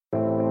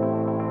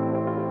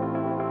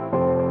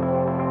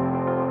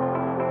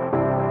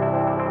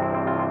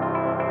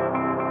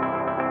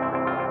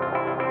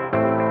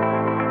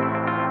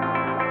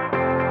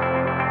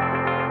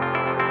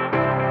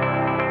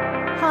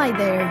Hi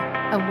there,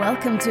 and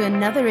welcome to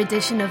another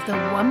edition of the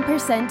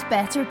 1%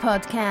 Better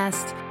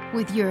podcast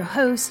with your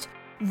host,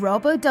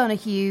 Rob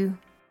O'Donoghue.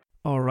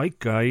 All right,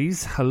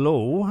 guys,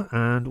 hello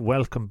and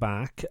welcome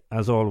back,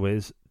 as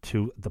always,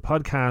 to the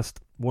podcast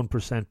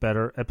 1%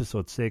 Better,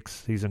 episode 6,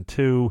 season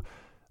 2,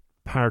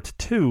 part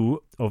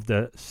 2 of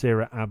the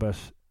Sarah Abbott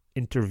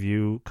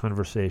interview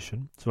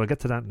conversation. So I'll get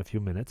to that in a few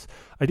minutes.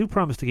 I do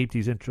promise to keep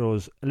these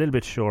intros a little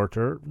bit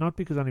shorter, not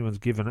because anyone's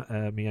given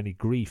me any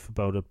grief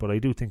about it, but I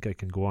do think I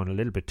can go on a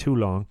little bit too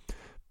long.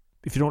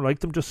 If you don't like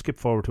them, just skip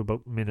forward to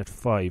about minute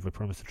 5. I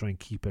promise to try and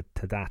keep it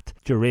to that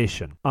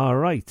duration. All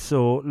right,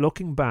 so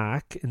looking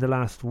back in the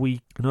last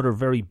week, another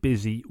very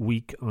busy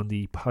week on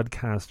the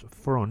podcast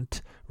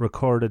front.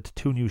 Recorded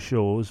 2 new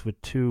shows with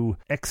 2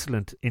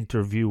 excellent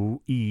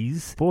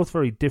interviewees, both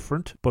very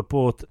different, but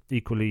both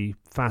equally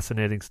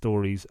fascinating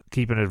stories.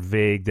 Keeping it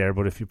vague there,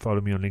 but if you follow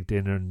me on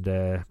LinkedIn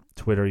and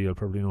Twitter, you'll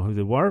probably know who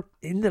they were.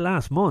 In the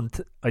last month,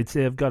 I'd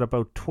say I've got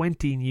about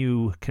 20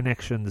 new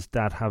connections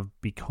that have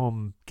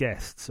become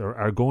guests or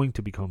are going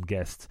to become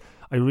guests.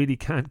 I really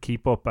can't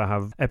keep up. I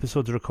have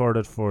episodes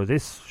recorded for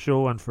this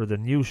show and for the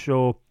new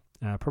show.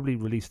 Probably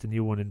released a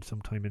new one in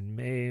sometime in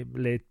May,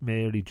 late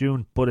May, early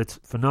June. But it's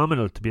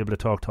phenomenal to be able to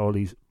talk to all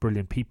these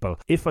brilliant people.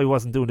 If I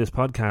wasn't doing this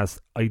podcast,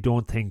 I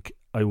don't think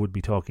I would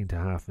be talking to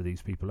half of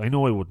these people. I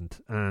know I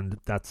wouldn't, and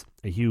that's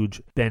a huge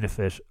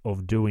benefit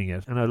of doing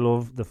it. And I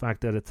love the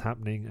fact that it's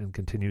happening and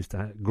continues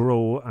to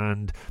grow.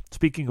 And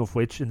speaking of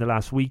which, in the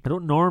last week, I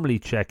don't normally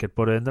check it,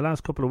 but in the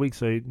last couple of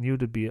weeks, I knew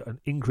there'd be an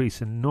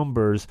increase in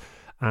numbers.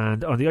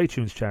 And on the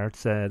iTunes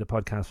charts, the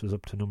podcast was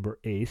up to number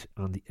 8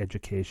 on the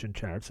education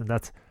charts, and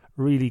that's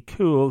really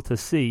cool to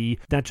see.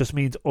 That just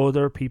means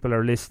other people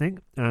are listening,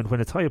 and when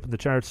it's high up in the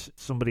charts,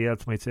 somebody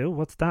else might say, oh,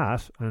 what's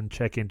that? And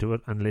check into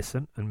it and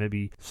listen and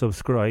maybe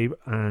subscribe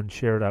and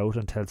share it out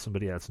and tell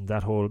somebody else, and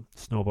that whole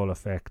snowball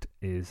effect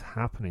is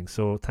happening.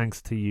 So thanks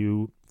to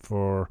you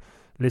for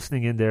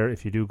listening in there.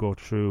 If you do go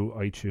through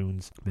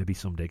iTunes, maybe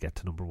someday get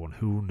to number 1,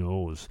 who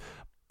knows,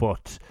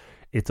 but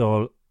it's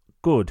all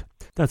good.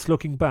 That's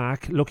looking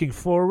back. Looking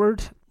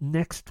forward,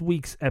 next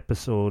week's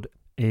episode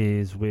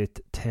is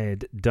with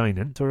Ted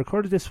Dinan. So I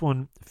recorded this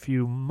one a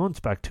few months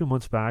back, 2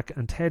 months back,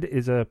 and Ted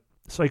is a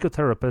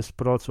psychotherapist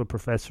but also a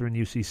professor in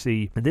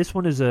UCC, and this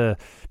one is a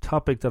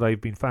topic that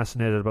I've been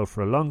fascinated about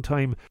for a long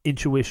time: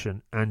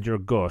 intuition and your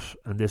gut,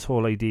 and this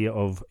whole idea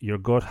of your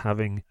gut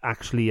having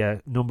actually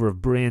a number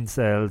of brain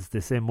cells,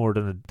 the same more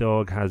than a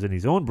dog has in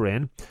his own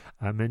brain.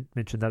 I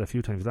mentioned that a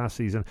few times last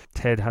season.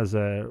 Ted has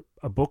a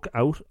book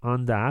out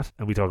on that,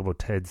 and we talk about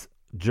Ted's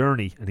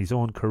journey and his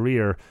own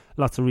career.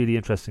 Lots of really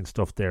interesting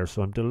stuff there,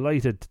 so I'm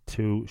delighted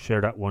to share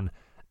that one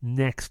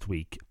next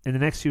week. In the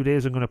next few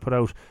days, I'm going to put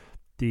out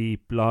the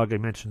blog I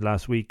mentioned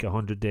last week,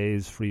 100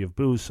 days free of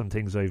booze, some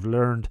things I've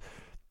learned.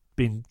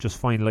 Been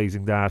just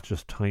finalising that,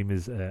 just time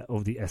is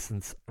of the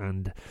essence,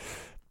 and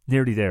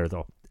nearly there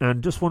though.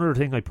 And just one other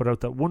thing, I put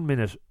out that 1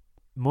 minute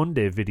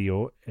Monday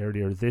video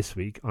earlier this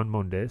week on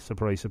Monday.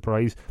 Surprise,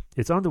 surprise.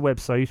 It's on the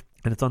website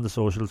and it's on the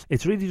socials.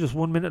 It's really just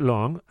 1 minute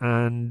long,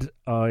 and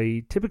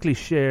I typically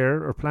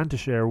share or plan to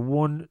share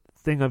one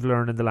thing I've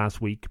learned in the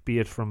last week, be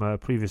it from a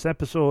previous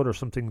episode or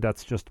something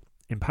that's just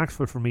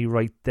impactful for me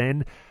right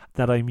then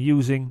that I'm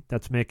using,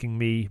 that's making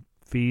me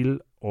feel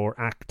or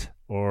act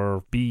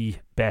or be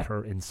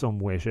better in some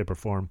way, shape or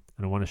form,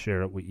 and I want to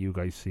share it with you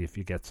guys, see if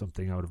you get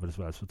something out of it as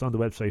well. So it's on the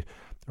website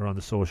or on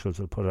the socials.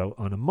 I'll put it out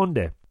on a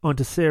Monday. On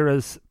to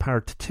Sarah's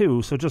part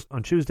 2. So just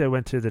on Tuesday I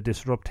went to the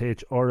Disrupt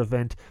HR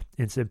event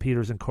in St.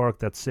 Peter's in Cork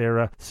that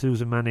Sarah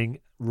Susan Manning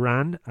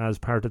ran as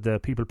part of the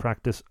People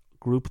Practice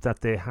group that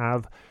they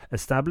have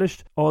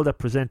established. All that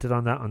presented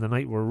on that on the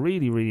night were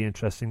really, really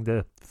interesting.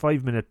 The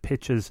 5-minute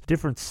pitches,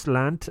 different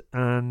slant,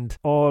 and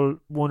all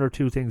 1 or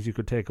 2 things you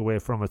could take away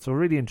from it. So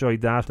really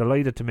enjoyed that.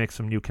 Delighted to make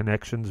some new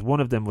connections. One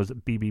of them was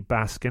BB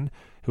Baskin,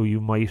 who you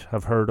might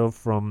have heard of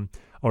from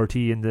RT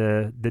in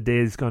the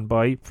days gone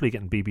by. Hopefully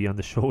getting BB on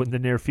the show in the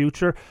near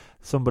future.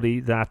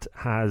 Somebody that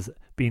has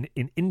been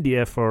in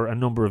India for a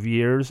number of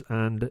years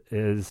and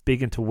is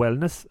big into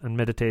wellness and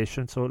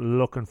meditation, so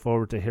looking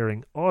forward to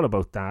hearing all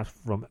about that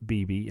from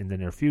BB in the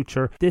near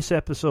future. This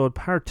episode,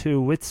 part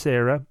 2 with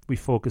Sarah, we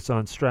focus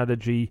on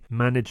strategy,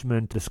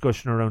 management,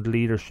 discussion around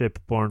leadership,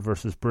 born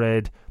versus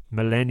bred,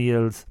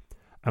 millennials,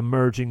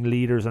 emerging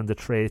leaders and the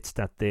traits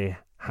that they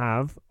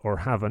have or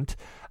haven't,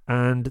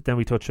 and then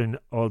we touch on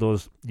all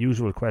those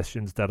usual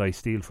questions that I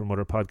steal from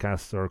other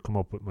podcasts or come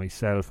up with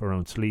myself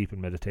around sleep and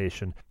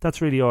meditation.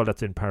 That's really all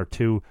that's in part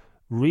 2.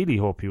 Really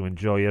hope you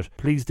enjoy it.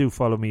 Please do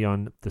follow me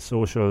on the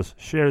socials,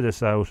 share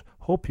this out.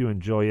 Hope you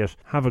enjoy it.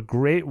 Have a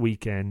great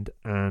weekend,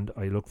 and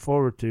I look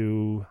forward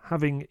to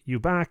having you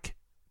back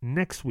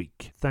next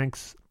week.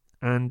 Thanks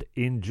and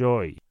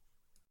enjoy.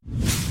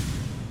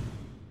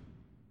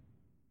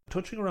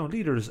 Touching around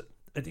leaders,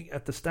 I think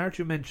at the start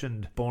you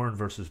mentioned born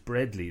versus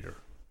bred leader.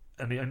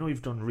 And I know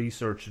you've done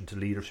research into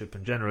leadership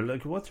in general.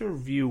 Like, what's your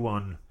view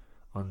on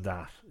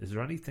that? Is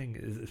there anything?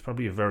 It's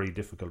probably a very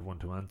difficult one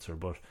to answer,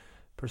 but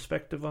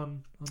perspective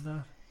on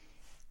that?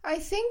 I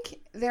think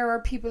there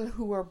are people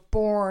who are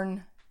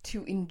born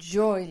to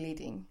enjoy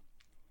leading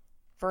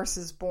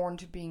versus born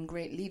to being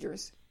great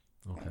leaders.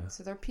 Okay.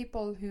 So there are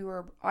people who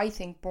are, I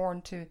think,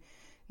 born to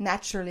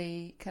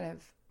naturally kind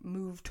of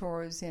move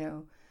towards,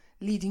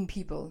 leading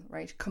people,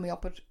 right? Coming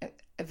up with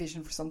a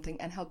vision for something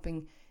and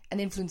helping and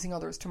influencing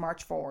others to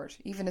march forward.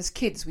 Even as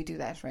kids, we do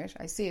that, right?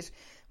 I see it.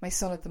 My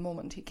son at the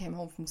moment, he came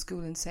home from school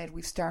and said,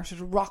 we've started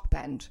a rock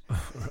band.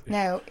 Right.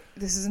 Now,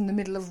 this is in the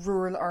middle of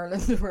rural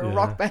Ireland where a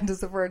rock band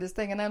is the furthest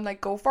thing. And I'm like,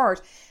 go for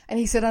it. And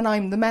he said, and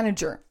I'm the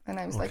manager. And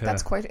I was like,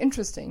 that's quite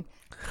interesting.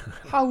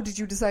 How did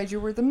you decide you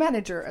were the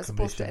manager as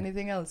opposed to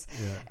anything else?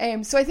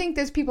 Yeah. So I think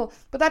there's people,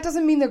 but that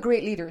doesn't mean they're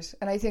great leaders.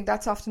 And I think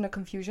that's often a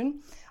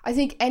confusion. I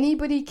think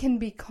anybody can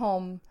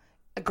become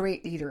a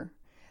great leader.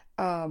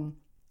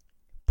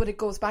 But it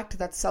goes back to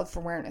that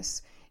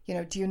self-awareness.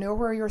 Do you know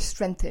where your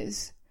strength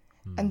is?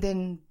 And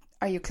then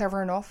are you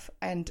clever enough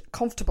and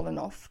comfortable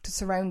enough to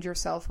surround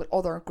yourself with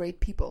other great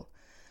people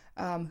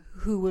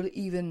who will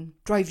even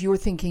drive your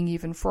thinking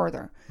even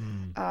further?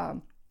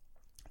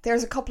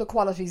 There's a couple of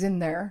qualities in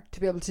there to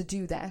be able to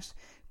do that.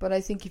 But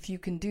I think if you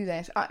can do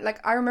that,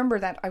 I remember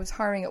that I was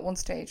hiring at one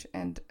stage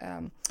and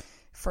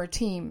for a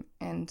team.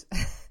 And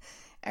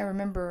I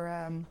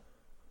remember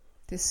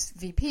this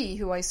VP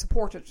who I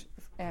supported.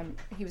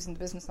 He was in the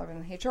business, I was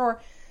in HR.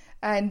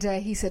 And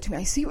he said to me,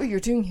 I see what you're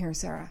doing here,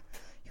 Sarah.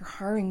 You're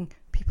hiring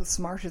people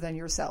smarter than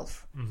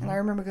yourself. And I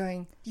remember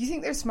going, you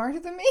think they're smarter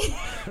than me?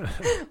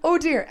 Oh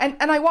dear. And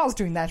I was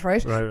doing that,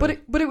 right?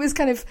 But it was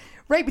kind of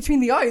right between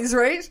the eyes,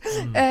 right?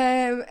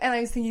 And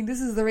I was thinking,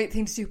 this is the right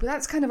thing to do. But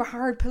that's kind of a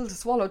hard pill to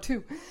swallow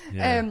too.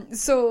 Yeah.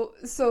 So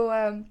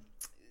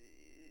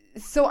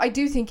I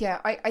do think,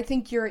 I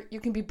think you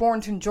can be born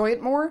to enjoy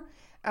it more.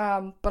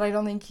 But I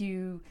don't think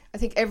I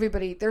think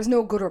everybody, there's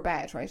no good or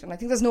bad, right? And I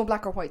think there's no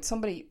black or white.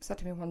 Somebody said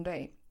to me one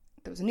day,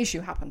 there was an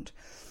issue happened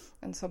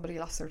and somebody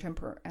lost their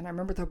temper. And I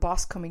remember their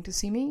boss coming to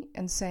see me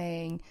and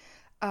saying,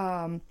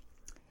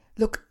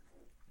 look,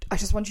 I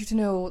just want you to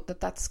know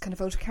that that's kind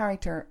of out of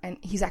character and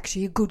he's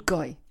actually a good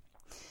guy.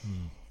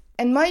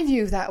 And my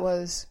view of that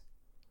was,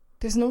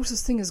 there's no such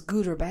thing as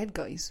good or bad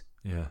guys.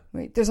 Yeah.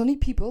 Right? There's only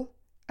people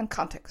and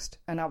context.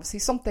 And obviously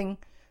something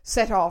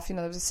set off,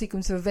 there was a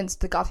sequence of events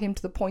that got him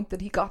to the point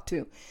that he got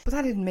to. But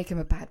that didn't make him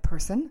a bad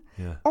person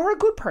or a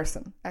good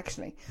person,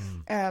 actually.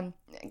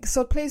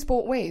 So it plays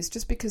both ways.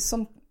 Just because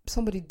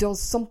somebody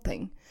does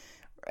something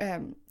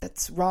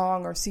that's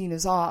wrong or seen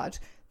as odd,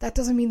 that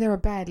doesn't mean they're a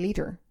bad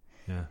leader.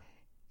 Yeah.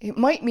 It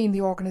might mean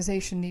the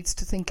organisation needs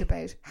to think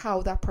about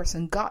how that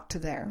person got to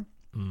there.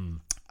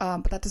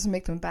 But that doesn't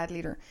make them a bad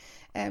leader.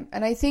 And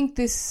I think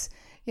this,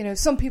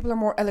 some people are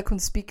more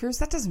eloquent speakers.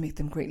 That doesn't make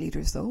them great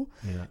leaders, though.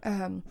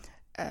 Yeah.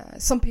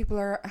 Some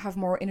people have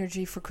more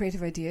energy for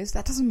creative ideas.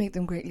 That doesn't make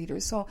them great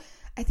leaders. So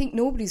I think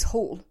nobody's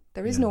whole.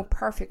 There is no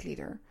perfect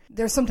leader.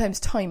 There's sometimes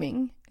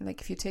timing.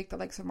 Like if you take the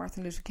likes of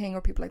Martin Luther King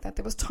or people like that,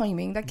 there was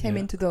timing that came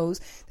into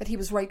those, that he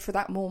was right for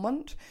that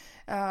moment.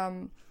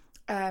 And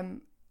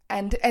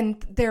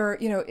there,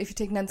 if you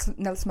take Nelson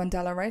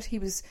Mandela, right, he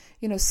was,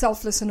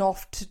 selfless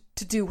enough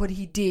to do what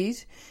he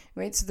did,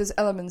 right? So there's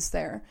elements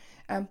there.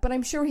 But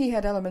I'm sure he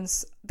had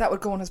elements that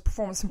would go on his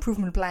performance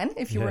improvement plan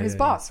if you were his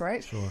boss,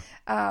 right? Sure.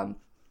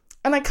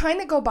 And I kind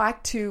of go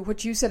back to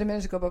what you said a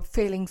minute ago about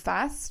failing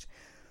fast.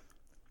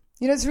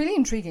 It's really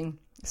intriguing.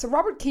 So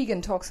Robert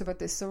Keegan talks about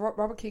this. So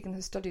Robert Keegan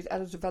has studied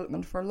adult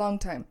development for a long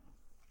time.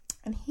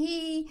 And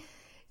he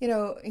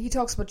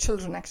talks about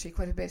children actually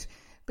quite a bit.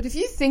 But if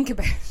you think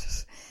about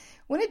it,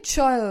 when a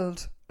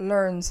child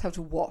learns how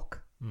to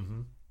walk,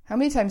 how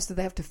many times do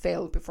they have to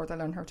fail before they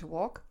learn how to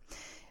walk?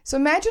 So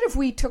imagine if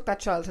we took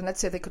that child and let's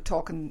say they could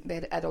talk and they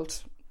had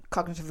adult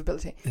cognitive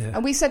ability. Yeah.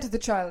 And we said to the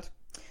child,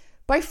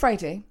 by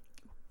Friday,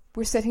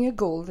 we're setting a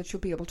goal that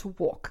you'll be able to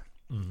walk.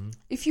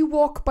 If you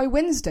walk by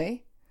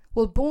Wednesday,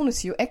 we'll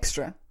bonus you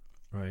extra.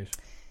 Right.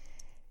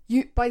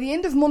 By the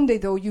end of Monday,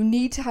 though, you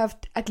need to have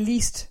at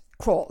least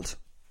crawled.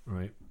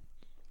 Right.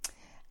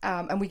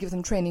 And we give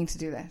them training to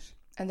do that.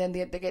 And then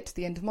they get to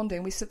the end of Monday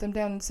and we sit them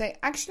down and say,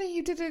 actually,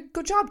 you did a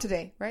good job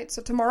today, right?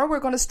 So tomorrow we're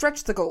going to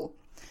stretch the goal.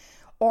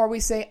 Or we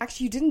say,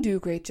 actually, you didn't do a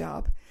great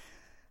job.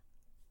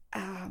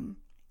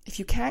 If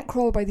you can't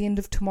crawl by the end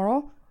of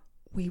tomorrow,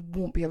 we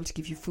won't be able to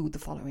give you food the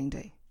following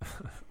day.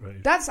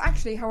 Right. That's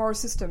actually how our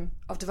system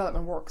of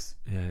development works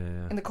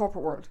in the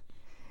corporate world.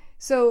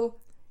 So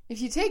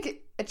if you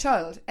take a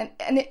child, and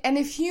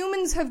if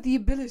humans have the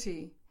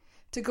ability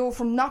to go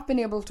from not being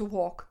able to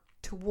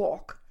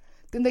walk,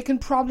 then they can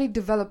probably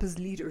develop as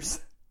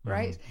leaders.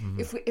 Right?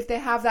 If they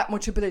have that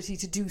much ability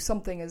to do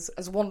something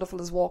as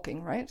wonderful as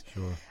walking, right?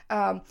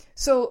 Sure.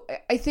 So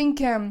I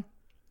think, I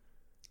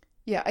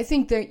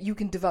think that you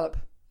can develop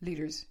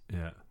leaders.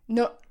 Yeah.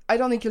 No, I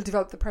don't think you'll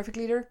develop the perfect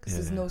leader because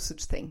there's no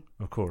such thing.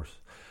 Of course.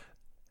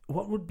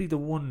 What would be the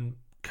one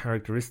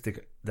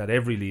characteristic that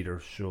every leader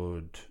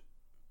should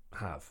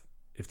have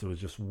if there was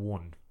just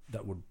one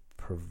that would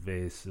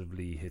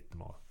pervasively hit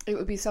them all? It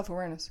would be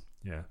self-awareness.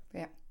 Yeah.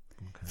 Yeah.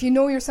 Okay. If you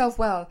know yourself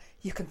well,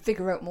 you can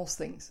figure out most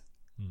things.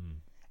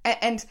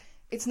 And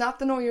it's not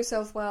the know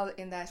yourself well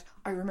in that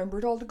I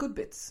remembered all the good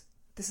bits.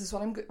 this is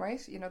what I'm good,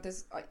 right? You know,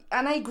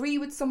 and I agree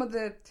with some of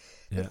the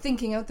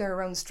thinking out there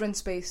around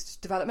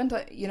strengths-based development.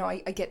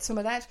 I get some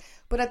of that,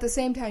 but at the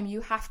same time,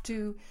 you have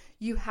to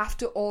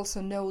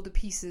also know the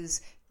pieces,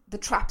 the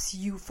traps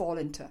you fall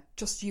into,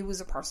 just you as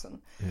a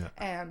person.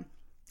 Yeah.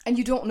 And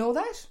you don't know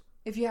that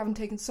if you haven't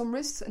taken some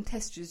risks and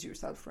tested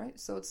yourself, right?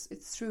 So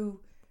it's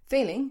through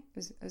failing,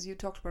 as you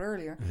talked about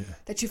earlier,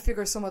 that you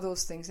figure some of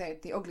those things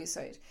out, the ugly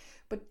side.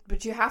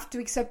 But you have to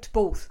accept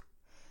both.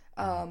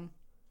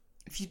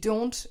 If you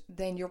don't,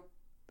 then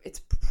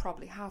it's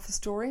probably half a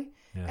story,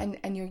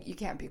 and you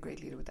can't be a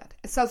great leader with that.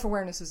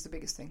 Self-awareness is the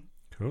biggest thing.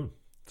 Cool.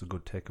 It's a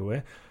good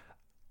takeaway.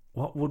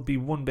 What would be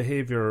one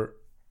behaviour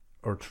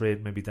or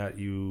trait maybe that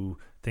you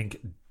think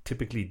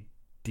typically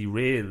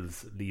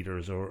derails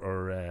leaders,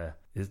 or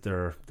is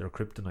their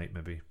kryptonite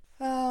maybe?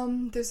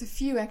 There's a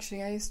few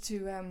actually. I used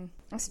to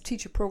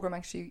teach a program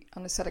actually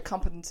on a set of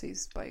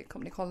competencies by a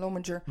company called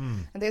Lominger,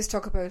 and they used to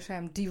talk about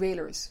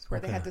derailers,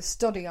 where they had the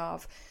study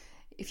of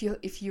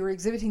if you're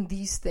exhibiting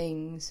these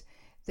things,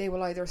 they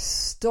will either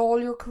stall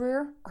your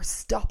career or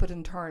stop it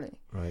entirely.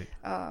 Right.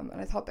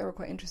 And I thought they were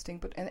quite interesting.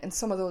 But and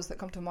some of those that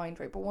come to mind,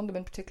 right? But one of them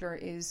in particular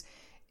is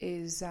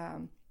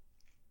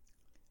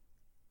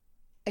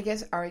I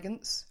guess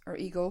arrogance or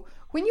ego.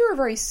 When you're a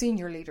very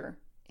senior leader,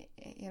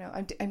 you know,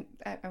 I'm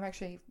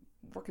actually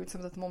working with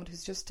someone at the moment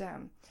who's just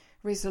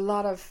raised a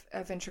lot of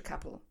venture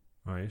capital.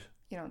 Right.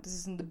 You know, this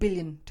is in the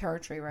billion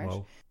territory, right?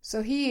 Wow.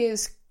 So he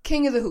is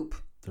king of the hoop.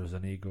 There's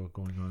an ego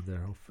going on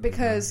there.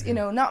 Because, you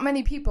know, not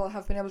many people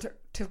have been able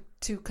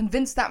to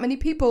convince that many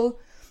people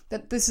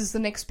that this is the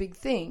next big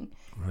thing.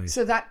 Right.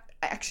 So that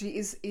actually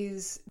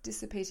is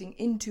dissipating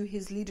into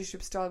his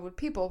leadership style with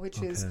people,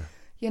 which is,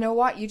 you know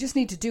what, you just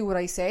need to do what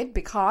I said,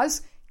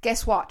 because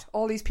guess what?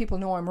 All these people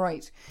know I'm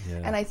right.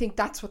 Yeah. And I think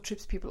that's what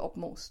trips people up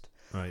most.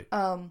 Right.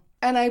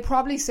 And I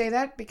probably say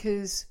that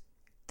because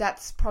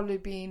that's probably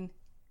been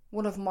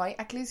one of my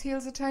Achilles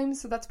heels at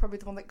times. So that's probably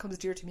the one that comes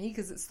dear to me,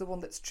 because it's the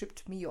one that's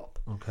tripped me up.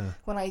 Okay.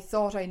 When I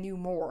thought I knew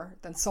more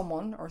than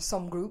someone or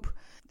some group,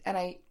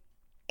 and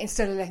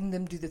instead of letting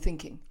them do the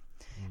thinking.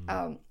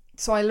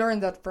 So I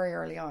learned that very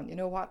early on. You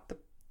know what?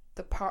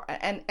 The power,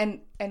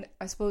 and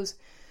I suppose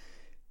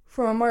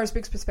from a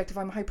Myers-Briggs perspective,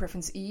 I'm a high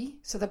preference E.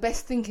 So the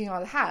best thinking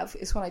I'll have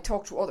is when I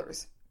talk to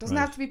others. It doesn't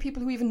have to be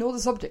people who even know the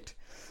subject.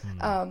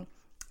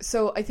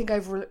 So I think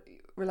I've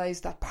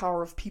realized that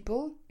power of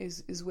people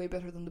is way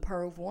better than the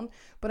power of one.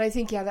 But I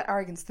think, that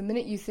arrogance, the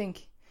minute you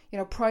think, you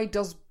know, pride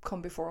does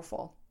come before a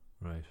fall.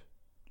 Right.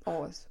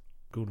 Always.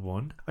 Good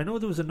one. I know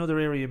there was another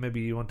area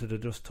maybe you wanted to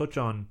just touch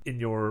on in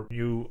your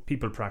new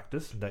people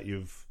practice that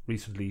you've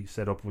recently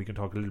set up. We can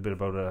talk a little bit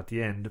about it at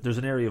the end. There's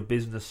an area of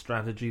business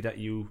strategy that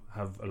you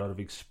have a lot of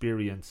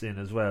experience in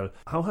as well.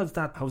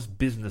 How's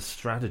business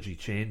strategy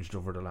changed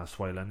over the last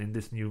while? And in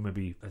this new,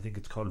 maybe, I think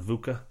it's called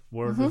VUCA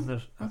word,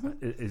 isn't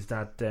it? Is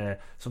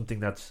that something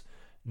that's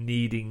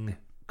needing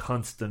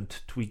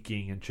constant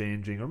tweaking and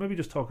changing? Or maybe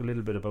just talk a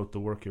little bit about the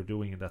work you're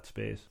doing in that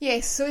space.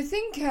 Yes, so I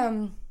think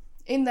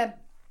in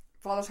that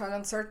volatile,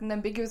 uncertain,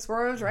 ambiguous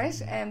world,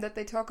 right? And that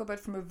they talk about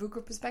from a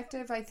VUCA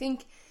perspective. I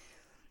think,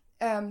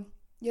 you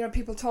know,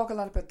 people talk a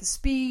lot about the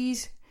speed,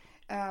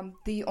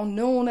 the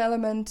unknown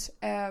element,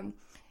 and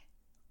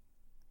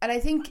I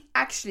think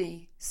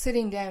actually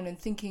sitting down and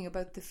thinking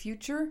about the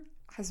future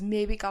has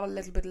maybe got a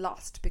little bit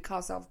lost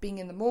because of being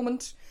in the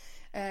moment.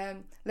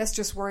 Let's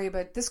just worry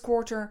about this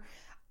quarter.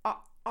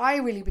 I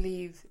really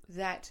believe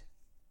that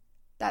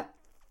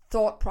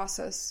thought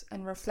process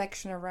and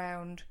reflection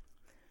around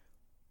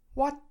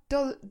what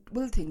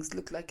will things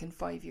look like in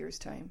 5 years'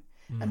 time?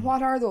 And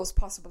what are those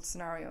possible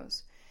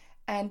scenarios?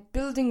 And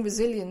building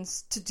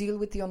resilience to deal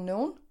with the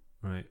unknown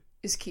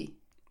is key.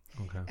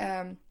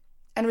 Okay.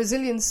 And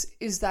resilience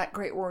is that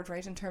great word,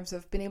 right, in terms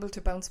of being able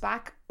to bounce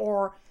back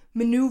or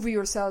maneuver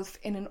yourself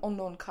in an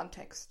unknown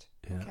context.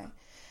 Yeah. Okay.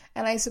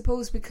 And I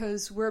suppose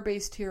because we're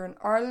based here in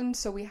Ireland,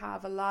 so we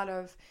have a lot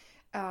of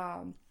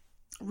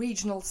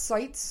regional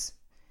sites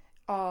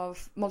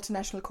of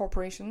multinational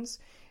corporations.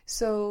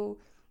 So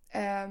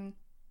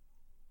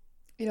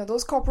you know,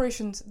 those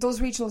corporations, those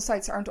regional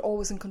sites aren't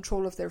always in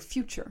control of their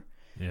future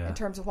in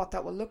terms of what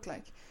that will look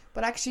like.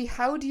 But actually,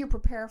 how do you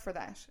prepare for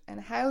that? And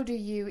how do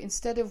you,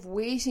 instead of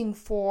waiting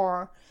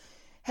for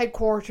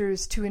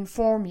headquarters to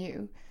inform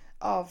you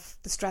of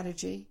the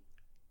strategy,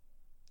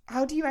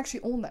 how do you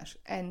actually own that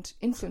and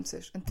influence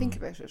it and think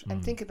about it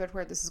and think about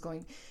where this is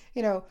going?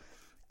 You know,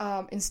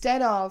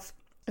 instead of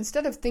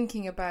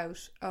thinking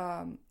about,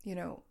 you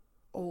know,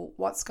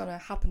 what's going to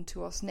happen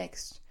to us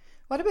next?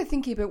 What about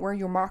thinking about where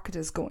your market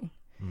is going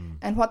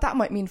and what that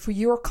might mean for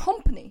your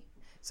company?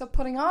 So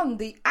putting on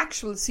the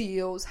actual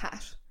CEO's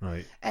hat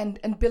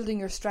and building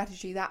your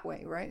strategy that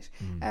way, right?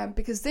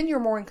 Because then you're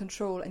more in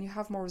control and you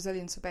have more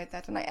resilience about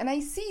that. And I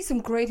see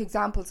some great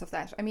examples of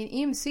that. I mean,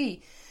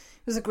 EMC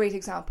was a great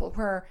example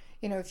where,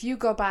 you know, if you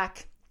go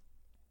back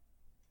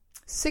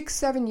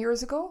 6-7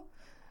 years ago,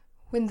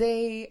 when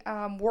they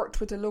worked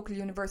with a local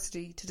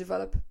university to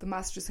develop the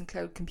Masters in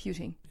Cloud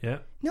Computing. Yeah.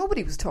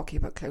 Nobody was talking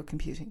about cloud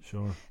computing.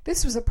 Sure.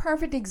 This was a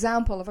perfect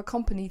example of a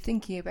company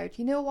thinking about,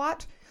 you know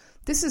what?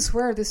 this is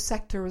where this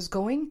sector is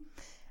going,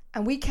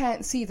 and we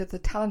can't see that the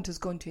talent is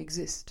going to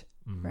exist,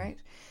 right?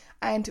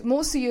 And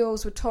most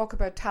CEOs would talk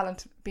about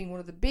talent being one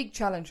of the big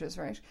challenges,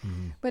 right?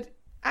 But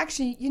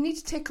actually, you need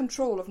to take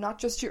control of not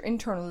just your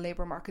internal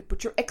labour market,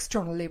 but your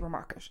external labour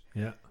market.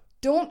 Yeah.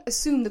 Don't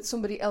assume that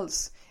somebody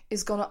else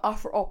is going to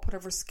offer up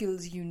whatever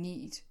skills you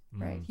need,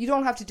 right? You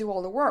don't have to do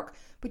all the work,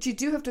 but you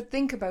do have to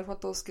think about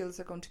what those skills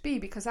are going to be,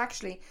 because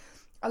actually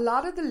a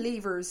lot of the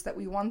levers that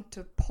we want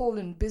to pull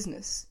in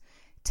business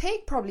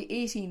take probably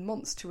 18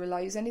 months to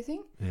realise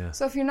anything. Yeah.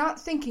 So if you're not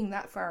thinking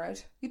that far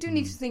out, you do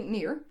need to think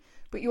near,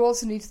 but you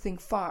also need to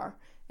think far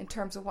in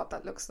terms of what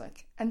that looks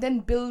like, and then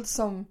build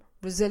some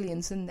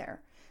resilience in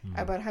there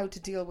about how to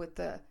deal with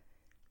the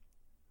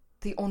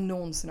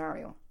unknown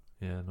scenario.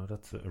 Yeah, no,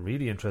 that's a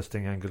really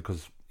interesting angle,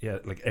 because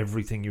like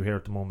everything you hear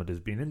at the moment is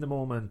being in the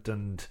moment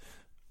and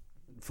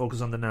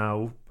focus on the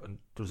now, and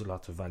there's a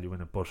lot of value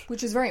in it, but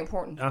which is very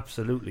important.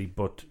 Absolutely,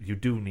 but you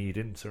do need,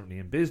 certainly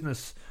in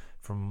business,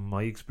 from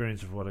my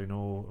experience of what I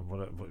know, and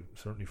what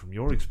certainly from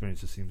your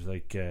experience, it seems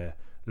like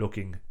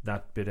looking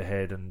that bit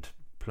ahead and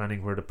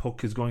planning where the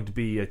puck is going to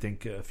be. I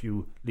think a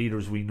few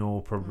leaders we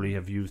know probably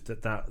have used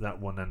that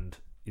one, and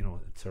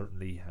it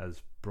certainly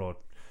has brought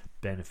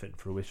benefit and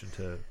fruition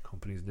to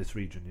companies in this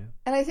region. Yeah.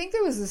 And I think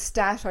there was a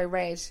stat I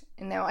read,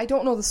 and now I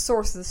don't know the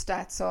source of the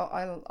stat, so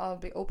I'll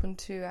be open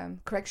to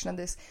correction on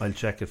this. I'll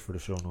check it for the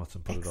show notes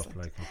and put Excellent.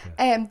 it up.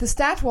 Okay. The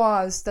stat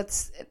was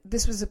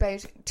this was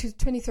about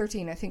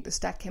 2013. I think the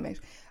stat came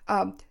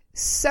out.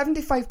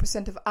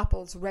 75% of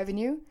Apple's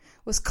revenue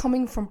was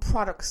coming from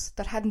products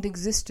that hadn't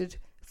existed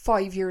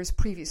 5 years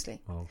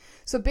previously. Oh.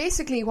 So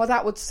basically what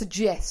that would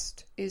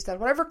suggest is that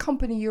whatever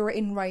company you're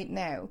in right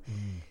now,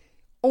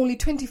 only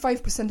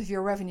 25% of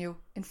your revenue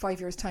in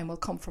 5 years' time will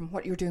come from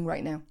what you're doing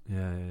right now.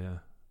 Yeah.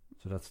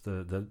 So that's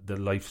the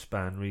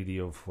lifespan really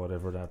of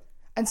whatever that.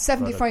 And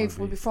 75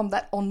 will be from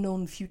that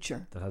unknown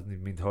future. That hasn't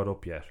even been thought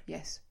up yet.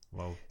 Yes.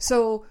 Wow.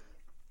 So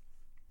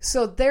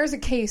there's a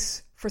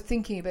case for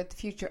thinking about the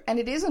future, and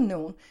it is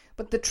unknown,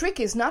 but the trick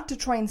is not to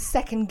try and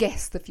second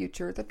guess the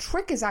future. The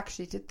trick is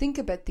actually to think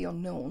about the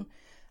unknown,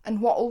 and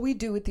what will we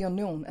do with the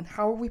unknown, and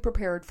how are we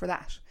prepared for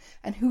that,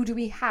 and who do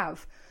we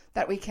have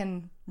that we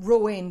can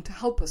row in to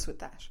help us with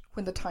that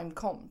when the time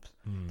comes.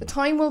 The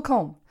time will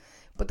come,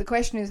 but the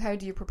question is, how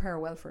do you prepare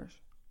well for it?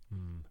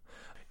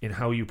 In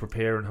how you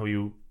prepare and how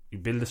you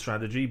build a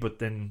strategy, but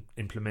then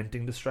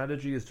implementing the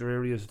strategy, is there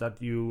areas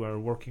that you are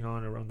working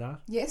on around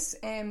that? Yes,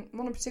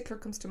 one in particular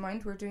comes to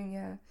mind. We're doing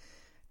a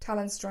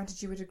talent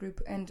strategy with a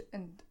group, and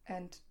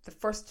the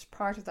first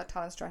part of that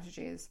talent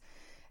strategy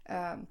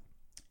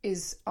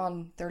is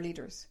on their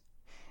leaders.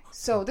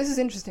 So this is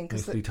interesting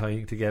because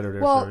tying together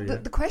there. Well,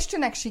 the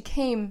question actually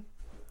came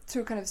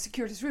through kind of a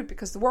circuitous route,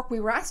 because the work we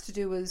were asked to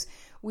do was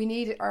we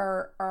need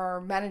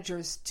our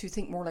managers to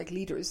think more like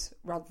leaders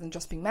rather than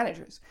just being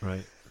managers.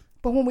 Right.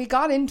 But when we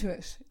got into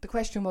it, the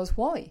question was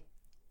why?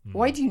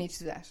 Why do you need to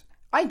do that?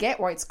 I get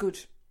why it's good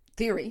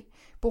theory,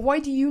 but why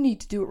do you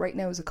need to do it right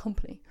now as a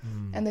company?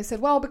 And they said,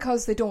 well,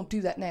 because they don't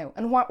do that now.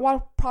 And what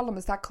problem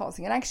is that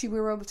causing? And actually we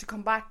were able to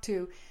come back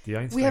to,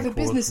 we have a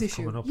business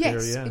issue.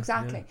 Yes,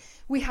 exactly. Yeah.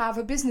 We have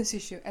a business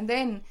issue. And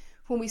then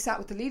when we sat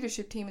with the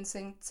leadership team and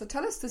saying, so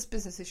tell us this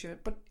business issue,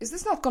 but is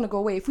this not going to go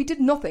away if we did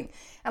nothing?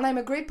 And I'm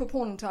a great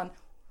proponent on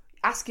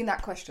asking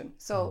that question.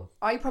 So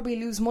I probably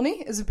lose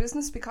money as a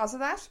business because of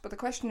that. But the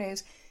question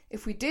is,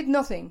 if we did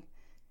nothing,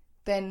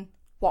 then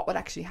what would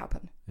actually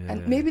happen?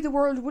 And maybe the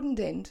world wouldn't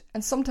end.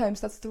 And sometimes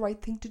that's the right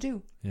thing to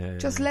do.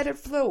 Just let it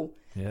flow.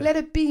 Let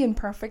it be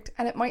imperfect.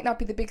 And it might not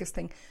be the biggest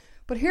thing.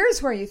 But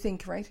here's where you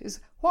think, right,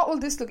 is what will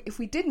this look, if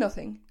we did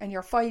nothing and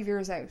you're 5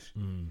 years out,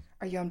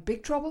 are you in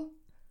big trouble?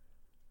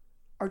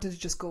 Or did it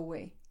just go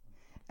away?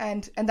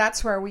 And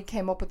that's where we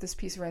came up with this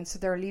piece around, so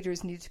their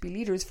leaders need to be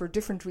leaders for a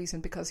different reason,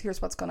 because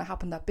here's what's going to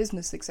happen in that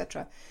business,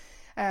 etc.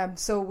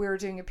 So we're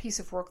doing a piece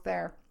of work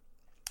there.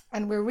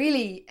 And we're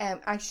really,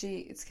 actually,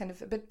 it's kind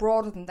of a bit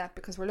broader than that,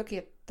 because we're looking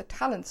at the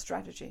talent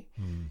strategy.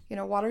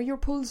 What are your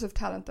pools of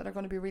talent that are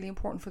going to be really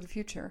important for the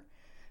future?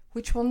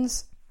 Which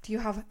ones do you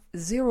have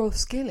zero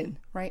skill in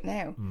right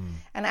now?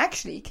 And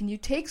actually, can you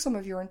take some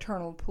of your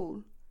internal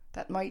pool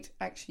that might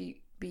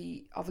actually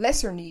be of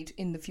lesser need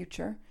in the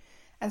future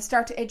and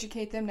start to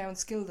educate them now and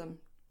skill them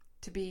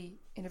to be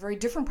in a very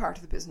different part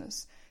of the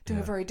business, doing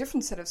a very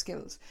different set of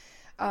skills.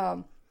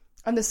 And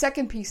the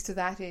second piece to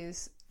that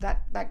is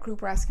that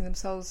group are asking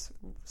themselves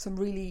some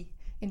really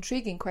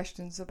intriguing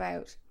questions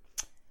about,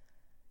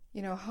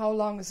 how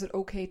long is it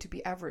okay to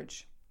be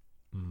average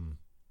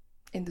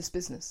in this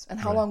business? And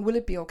how long will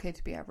it be okay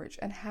to be average?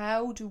 And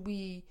how do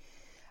we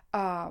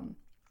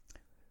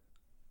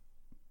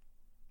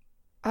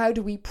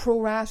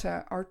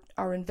prorata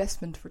our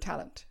investment for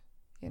talent?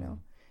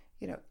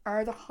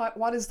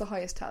 What is the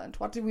highest talent?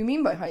 What do we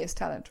mean by highest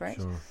talent, right?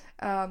 Sure.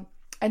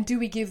 And do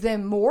we give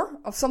them more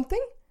of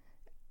something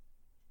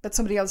that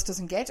somebody else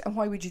doesn't get? And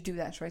why would you do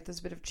that, right? There's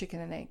a bit of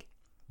chicken and egg.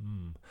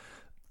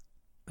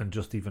 And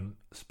just even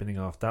spinning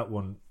off that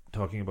one,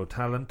 talking about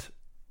talent,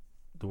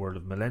 the world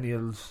of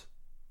millennials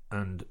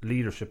and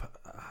leadership,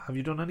 have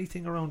you done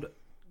anything around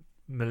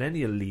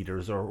millennial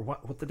leaders, or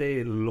what do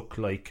they look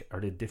like? Are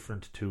they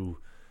different to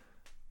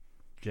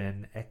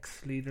Gen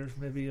X leaders,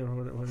 maybe, or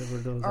whatever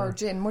those are? Or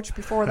Gen much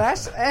before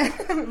that,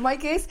 in my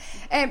case.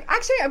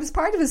 Actually, I was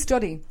part of a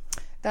study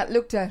that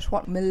looked at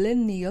what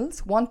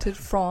millennials wanted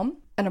from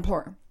an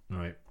employer.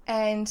 Right.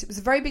 And it was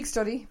a very big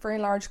study, very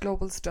large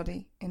global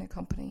study in a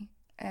company.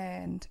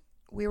 And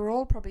we were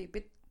all probably a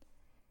bit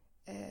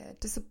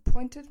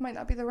disappointed, might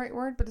not be the right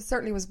word, but it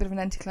certainly was a bit of an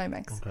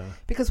anticlimax. Okay.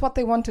 Because what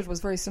they wanted was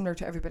very similar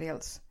to everybody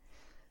else.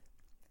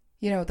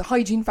 You know, the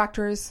hygiene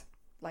factors,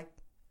 like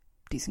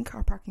decent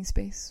car parking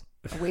space,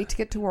 a way to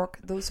get to work,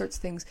 those sorts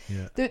of things.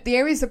 Yeah. The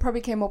areas that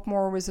probably came up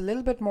more was a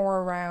little bit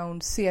more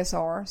around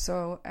CSR,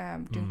 so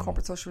doing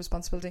corporate social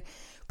responsibility,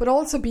 but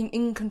also being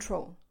in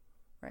control,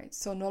 right?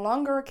 So no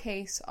longer a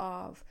case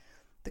of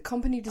the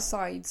company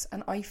decides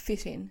and I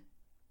fit in.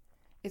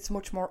 It's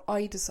much more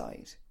I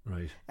decide.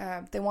 Right.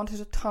 They wanted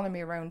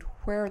autonomy around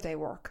where they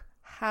work,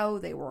 how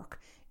they work,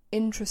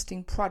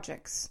 interesting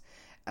projects.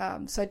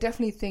 So I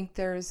definitely think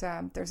there's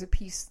a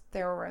piece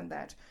there around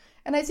that.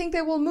 And I think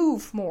they will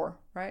move more,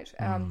 right?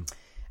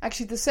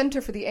 Actually, the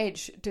Centre for the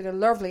Edge did a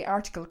lovely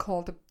article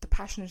called The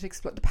Passionate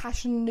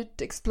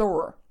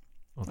Explorer.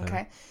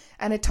 Okay.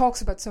 And it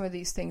talks about some of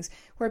these things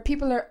where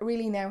people are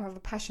really now have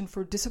a passion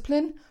for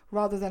discipline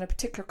rather than a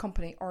particular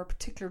company or a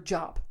particular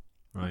job.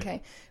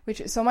 Right.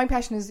 Okay. So my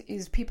passion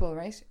is people,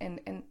 right?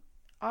 And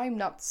I'm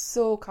not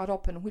so caught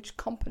up in which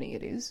company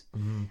it is,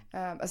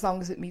 as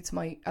long as it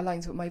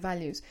aligns with my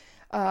values.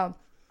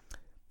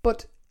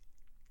 But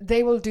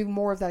they will do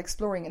more of that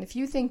exploring. And if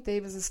you think,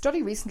 there was a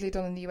study recently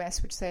done in the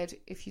US which said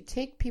if you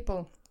take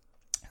people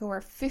who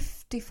are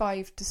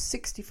 55 to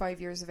 65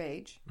 years of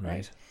age,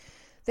 right,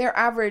 their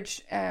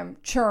average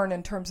churn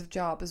in terms of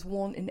job is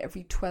 1 in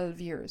every 12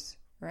 years,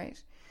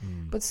 right?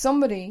 But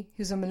somebody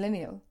who's a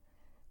millennial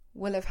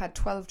will have had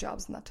 12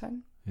 jobs in that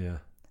time. Yeah.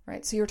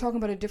 Right. So you're talking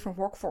about a different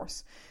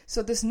workforce.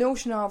 So this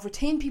notion of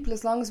retain people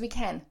as long as we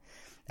can.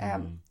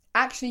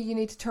 Actually, you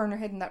need to turn your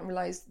head in that and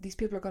realize these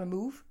people are going to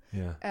move.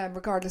 Yeah.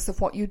 Regardless of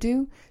what you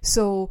do.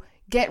 So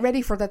get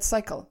ready for that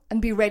cycle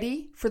and be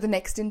ready for the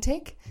next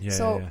intake.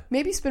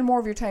 Maybe spend more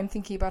of your time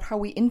thinking about how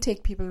we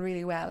intake people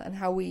really well and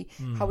how we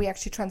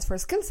actually transfer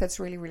skill sets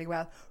really, really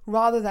well,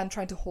 rather than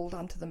trying to hold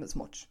on to them as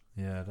much.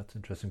 Yeah, that's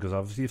interesting, because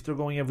obviously if they're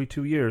going every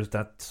 2 years,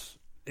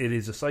 it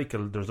is a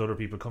cycle. There's other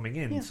people coming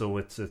in, so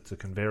it's a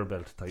conveyor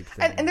belt type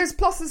thing. And there's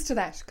pluses to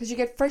that, because you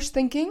get fresh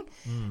thinking.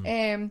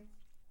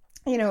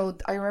 You know,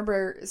 I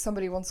remember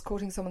somebody once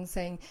quoting someone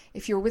saying,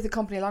 if you're with a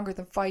company longer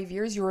than 5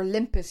 years, you're a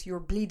limpet,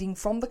 you're bleeding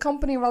from the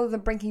company rather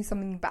than bringing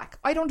something back.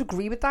 I don't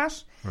agree with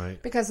that.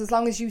 Right. Because as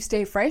long as you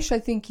stay fresh, I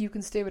think you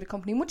can stay with a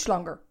company much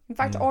longer. In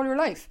fact, all your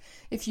life,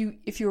 if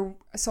you're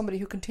somebody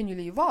who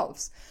continually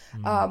evolves.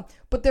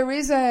 But there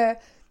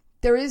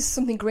is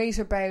something great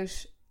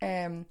about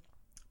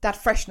that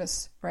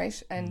freshness,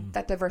 right? And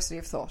that diversity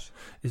of thought.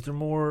 Is there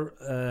more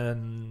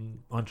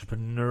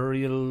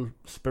entrepreneurial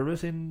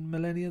spirit in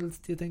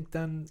millennials, do you think,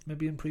 than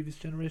maybe in previous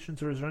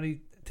generations? Or is there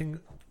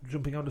anything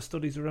jumping out of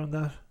studies around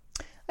that?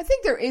 I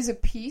think there is a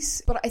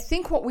piece, but I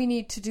think what we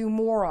need to do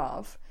more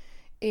of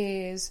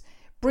is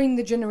bring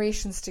the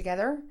generations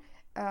together.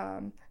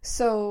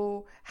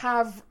 So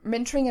have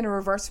mentoring and a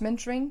reverse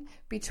mentoring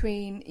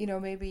between,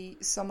 maybe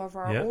some of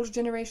our older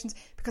generations.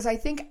 Because I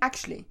think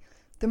actually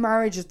the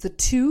marriage of the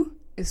two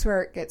is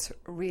where it gets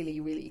really,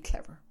 really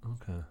clever.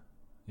 Okay.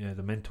 Yeah,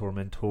 the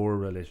mentor-mentor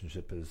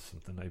relationship is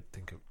something I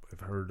think I've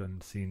heard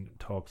and seen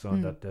talks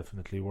on that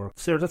definitely work.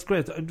 Sarah, that's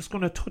great. I'm just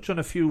going to touch on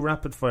a few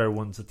rapid-fire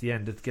ones at the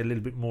end to get a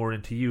little bit more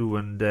into you.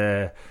 And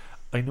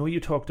I know you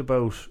talked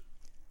about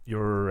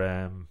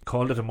your,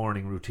 called it a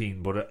morning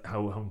routine, but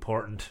how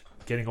important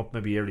getting up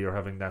maybe earlier,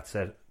 having that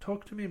set.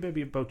 Talk to me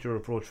maybe about your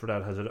approach for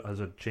that. Has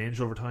it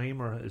changed over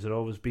time, or has it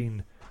always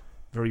been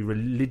very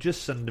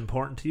religious and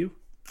important to you?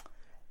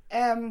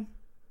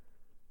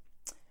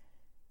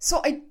 So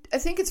I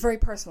think it's very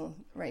personal,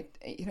 right?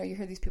 You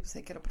hear these people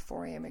say get up at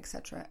 4 a.m,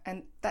 etc.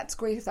 And that's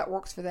great if that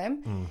works for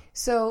them.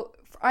 So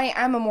I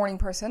am a morning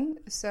person.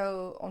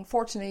 So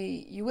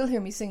unfortunately, you will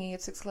hear me singing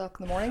at 6 o'clock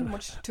in the morning,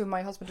 much to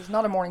my husband, who's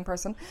not a morning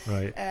person.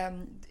 Right.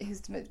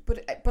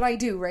 But I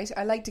do, right?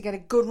 I like to get a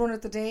good run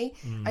at the day.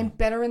 I'm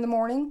better in the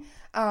morning.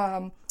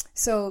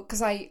 So,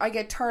 because I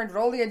get turned with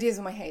all the ideas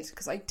in my head,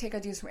 because I take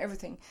ideas from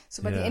everything.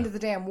 So by the end of the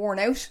day, I'm worn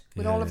out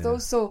with all of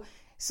those.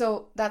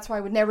 So that's why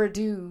I would never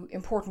do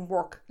important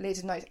work late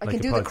at night. I can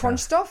do the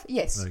crunch stuff.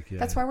 Yes.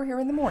 That's why we're here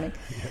in the morning.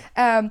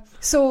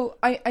 So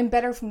I'm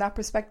better from that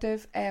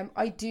perspective. I'm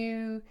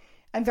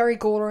very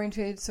goal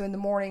oriented. So in the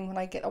morning when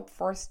I get up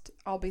first,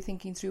 I'll be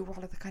thinking through what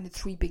are the kind of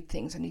 3 big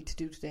things I need to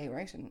do today,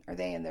 right? And are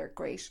they? And they're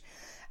great.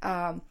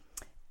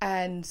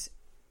 And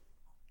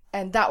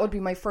that would be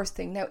my first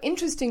thing. Now,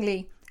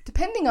 interestingly,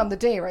 depending on the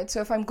day, right?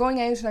 So if I'm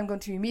going out and I'm going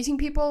to be meeting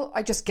people,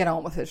 I just get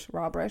on with it,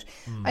 Rob, right?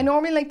 I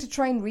normally like to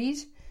try and read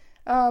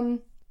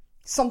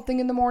something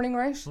in the morning,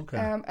 right? Okay.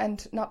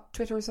 And not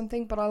Twitter or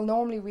something, but I'll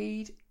normally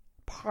read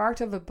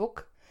part of a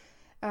book.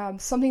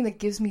 something that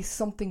gives me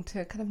something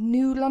to kind of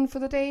noodle on for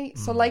the day.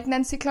 So like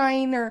Nancy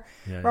Klein or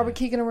Robert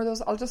Keegan or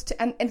those, I'll just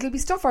and it'll be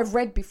stuff I've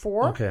read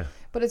before. Okay.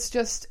 But it's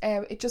just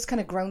it just kind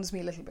of grounds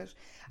me a little bit.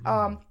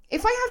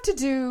 If I have to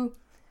do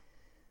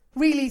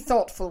really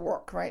thoughtful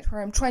work, right,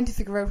 where I'm trying to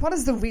figure out what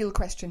is the real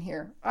question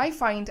here, I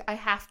find I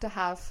have to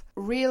have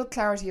real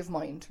clarity of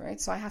mind,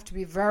 right? So I have to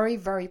be very,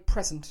 very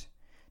present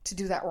to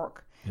do that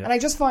work. Yeah. And I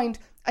just find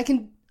I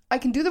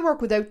can do the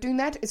work without doing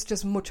that. It's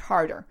just much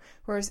harder.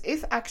 Whereas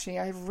if actually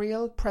I have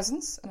real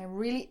presence and I'm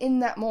really in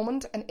that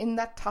moment and in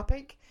that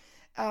topic,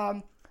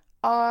 it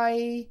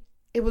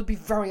will be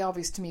very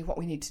obvious to me what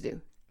we need to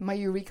do. My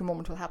eureka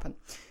moment will happen.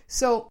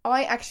 So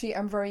I actually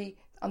am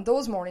on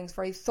those mornings,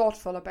 very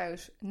thoughtful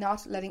about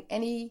not letting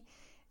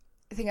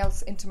anything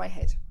else into my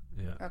head.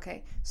 Yeah.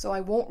 Okay. So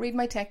I won't read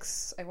my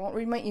texts. I won't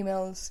read my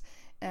emails.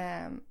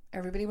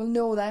 Everybody will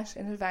know that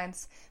in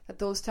advance that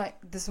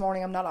this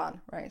morning I'm not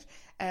on, right?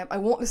 I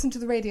won't listen to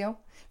the radio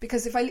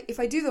because if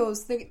I do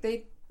those,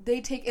 they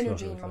take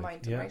energy in my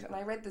mind, right? And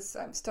I read this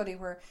study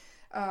where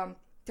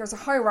there's a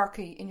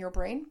hierarchy in your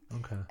brain,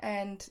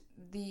 and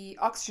the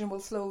oxygen will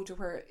flow to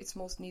where it's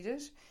most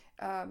needed,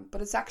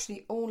 but it's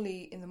actually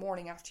only in the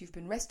morning after you've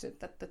been rested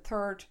that the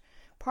third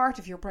part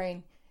of your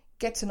brain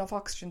gets enough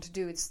oxygen to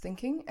do its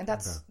thinking, and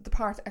that's the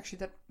part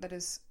actually that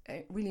is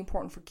really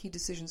important for key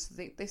decisions.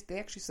 They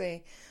actually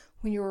say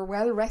when you are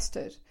well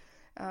rested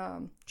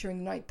during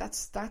the night,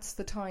 that's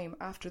the time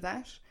after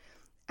that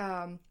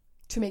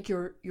to make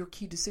your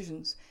key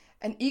decisions.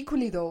 And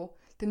equally though,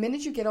 the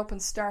minute you get up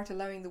and start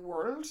allowing the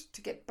world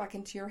to get back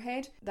into your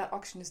head, that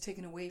oxygen is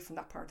taken away from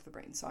that part of the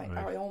brain. So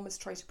I always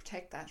try to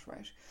protect that,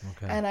 right?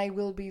 Okay. And I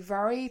will be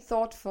very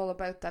thoughtful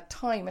about that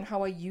time and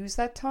how I use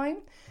that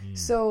time.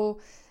 So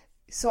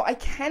I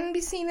can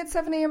be seen at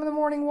 7 a.m. in the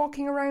morning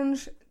walking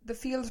around the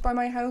fields by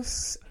my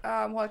house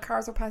while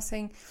cars are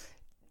passing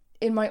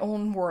in my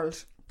own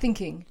world,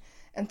 thinking.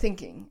 And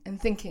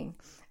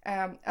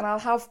I'll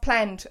have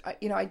planned,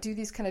 I do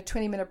these kind of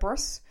 20-minute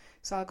bursts.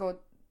 So I'll go,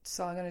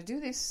 so I'm going to do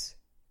this.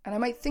 And I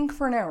might think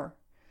for an hour.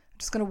 I'm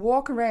just going to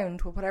walk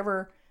around with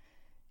whatever,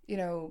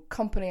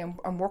 company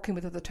I'm working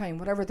with at the time,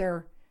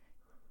 whatever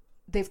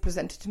they've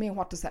presented to me, and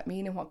what does that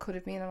mean and what could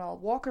it mean. And I'll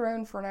walk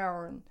around for an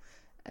hour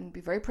and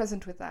be very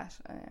present with that.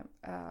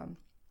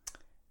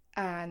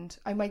 And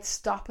I might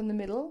stop in the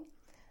middle.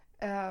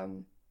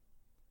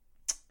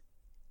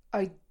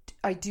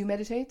 I do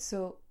meditate,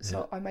 so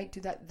I might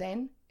do that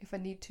then if I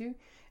need to.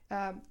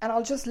 And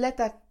I'll just let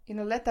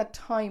that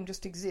time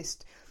just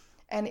exist.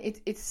 And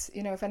it's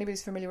if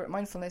anybody's familiar with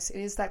mindfulness, it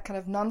is that kind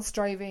of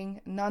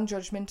non-striving,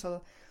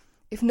 non-judgmental.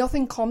 If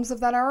nothing comes of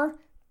that hour,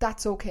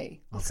 that's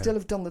okay. I'll still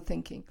have done the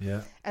thinking.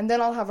 Yeah. And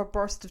then I'll have a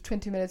burst of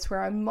 20 minutes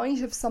where I might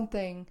have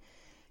something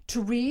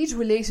to read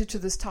related to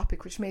this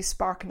topic, which may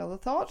spark another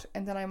thought,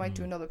 and then I might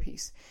do another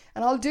piece.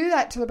 And I'll do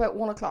that till about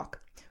 1 o'clock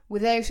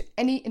without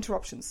any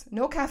interruptions.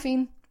 No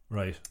caffeine.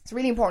 Right. It's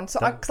really important. So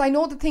because I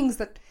know the things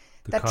that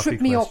trip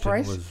me up,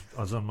 right?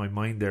 Was on my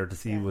mind there to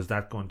see was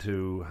that going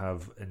to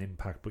have an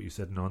impact, but you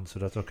said none, so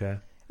that's okay.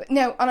 But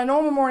now, on a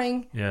normal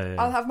morning,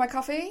 I'll have my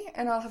coffee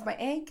and I'll have my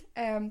egg.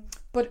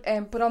 But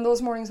on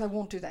those mornings, I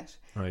won't do that,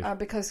 right?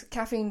 Because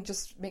caffeine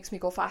just makes me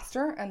go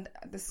faster, and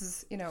this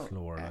is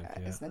slower.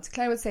 As Nancy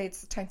Klein would say,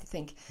 it's time to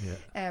think.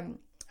 Yeah.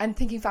 And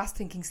thinking fast,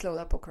 thinking slow.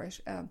 That book, right?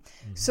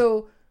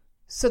 So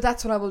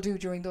that's what I will do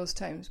during those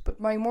times. But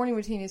my morning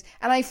routine is,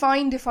 and I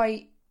find if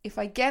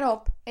I get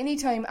up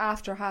anytime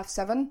after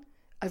 7:30,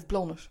 I've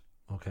blown it.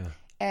 Okay.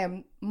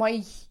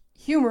 My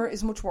humour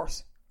is much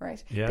worse,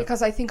 right? Yeah.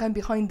 Because I think I'm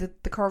behind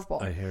the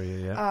curveball. I hear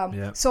you,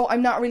 yeah. So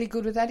I'm not really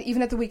good with that,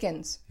 even at the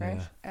weekends, right?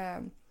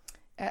 Yeah.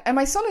 And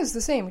my son is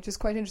the same, which is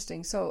quite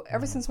interesting. So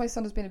ever since my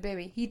son has been a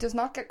baby, he does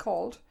not get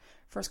called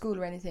for school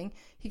or anything.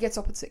 He gets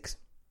up at 6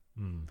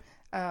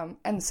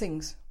 and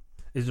sings.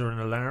 Is there an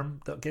alarm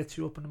that gets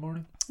you up in the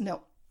morning?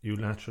 No.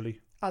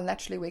 I'll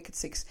naturally wake at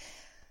 6.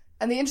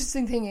 And the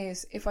interesting thing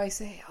is, if I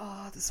say,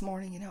 this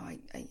morning,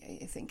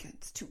 I think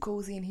it's too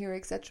cozy in here,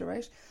 etc.,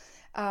 right?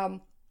 I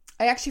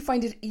actually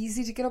find it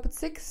easy to get up at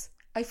 6.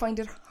 I find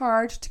it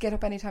hard to get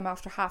up anytime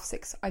after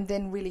 6:30. I'm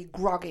then really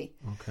groggy.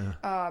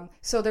 Okay.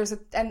 So there's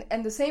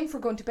and the same for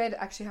going to bed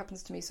actually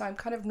happens to me. So I'm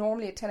kind of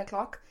normally at 10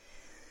 o'clock,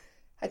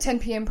 a 10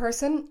 p.m.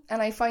 person.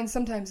 And I find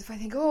sometimes if I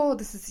think,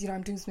 this is,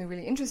 I'm doing something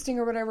really interesting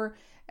or whatever,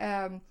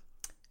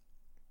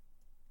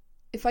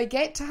 if I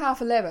get to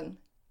 11:30,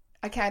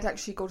 I can't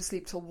actually go to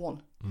sleep till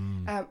 1.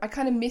 I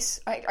kind of miss.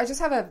 I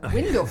just have a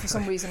window for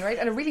some reason, right?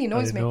 And it really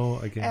annoys me.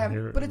 I can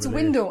hear it. But it's a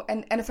window,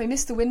 and if I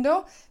miss the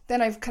window,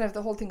 then I've kind of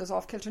the whole thing goes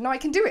off kilter. Now I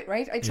can do it,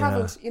 right? I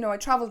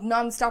traveled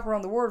non-stop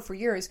around the world for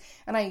years,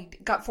 and I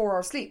got 4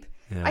 hours sleep.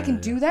 Yeah, I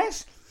can do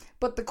that,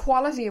 but the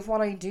quality of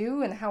what I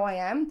do and how I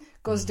am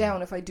goes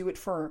down if I do it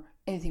for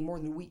anything more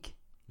than a week.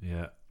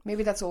 Yeah.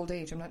 Maybe that's old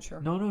age. I'm not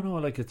sure. No.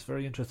 Like, it's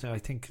very interesting. I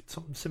think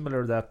something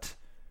similar that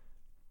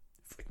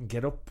if I can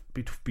get up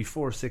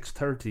before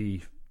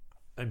 6:30,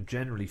 I'm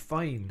generally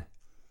fine.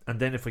 And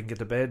then if I can get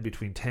to bed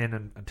between 10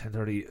 and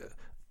 10:30,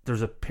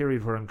 there's a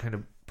period where I'm kind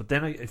of... But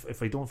then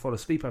if I don't fall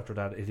asleep after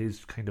that, it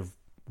is kind of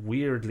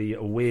weirdly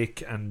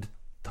awake and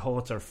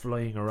thoughts are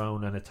flying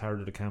around and it's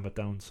harder to calm it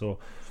down. So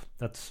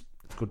it's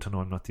good to know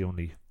I'm not the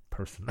only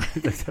person like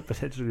that,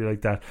 potentially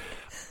like that.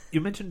 You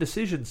mentioned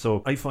decisions,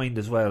 so I find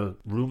as well,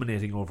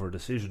 ruminating over a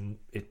decision,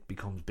 it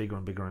becomes bigger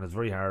and bigger, and it's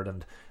very hard.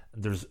 And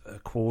there's a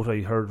quote I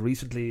heard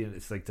recently, and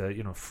it's like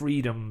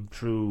freedom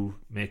through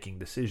making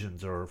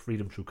decisions, or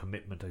freedom through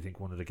commitment, I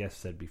think one of the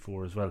guests said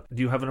before as well.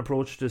 Do you have an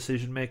approach to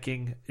decision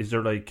making? Is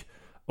there like,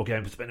 okay,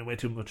 I'm spending way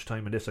too much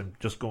time on this, I'm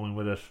just going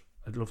with it?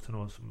 I'd love to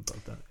know something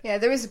about that. Yeah,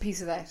 there is a piece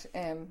of that,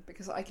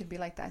 because I can be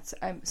like that.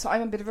 So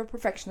I'm a bit of a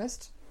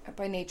perfectionist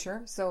by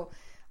nature, so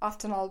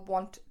often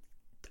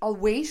I'll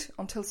wait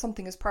until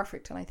something is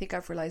perfect, and I think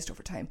I've realised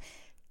over time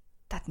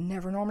that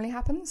never normally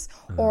happens,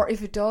 or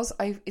if it does,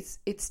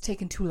 it's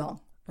taken too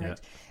long, right?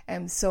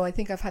 Yeah. So I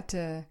think I've had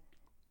to.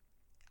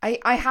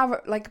 I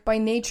have, like, by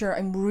nature,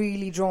 I'm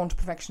really drawn to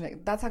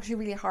perfection. That's actually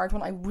really hard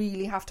when I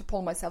really have to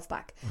pull myself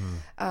back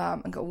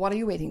and go, what are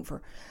you waiting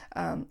for?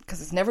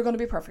 Because it's never going to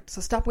be perfect. So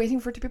stop waiting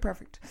for it to be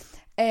perfect.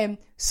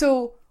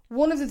 So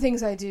one of the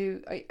things I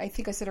do, I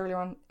think I said earlier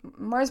on,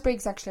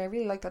 Myers-Briggs, actually, I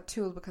really like that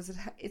tool because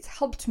it's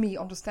helped me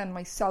understand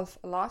myself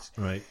a lot.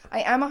 Right.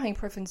 I am a high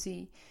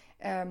frequency,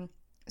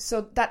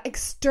 so that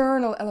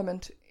external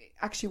element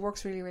actually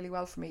works really, really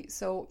well for me.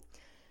 So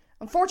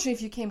unfortunately,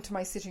 if you came to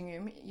my sitting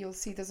room, you'll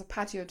see there's a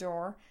patio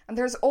door, and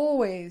there's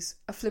always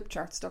a flip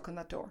chart stuck on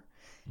that door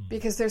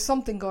because there's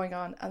something going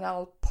on, and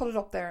I'll put it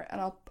up there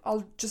and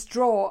I'll just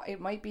draw. It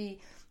might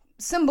be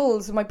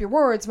symbols, it might be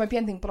words, it might be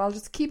anything, but I'll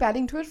just keep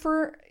adding to it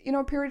for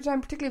a period of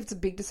time, particularly if it's a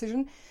big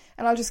decision,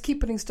 and I'll just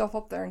keep putting stuff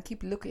up there and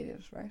keep looking at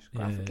it, right,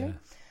 graphically.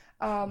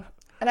 Yeah.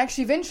 And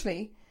actually,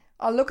 eventually,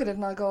 I'll look at it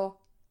and I'll go,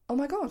 oh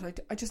my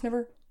God, I just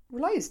never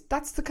realised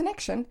that's the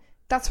connection.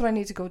 That's what I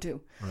need to go do.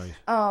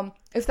 Right.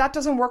 If that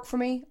doesn't work for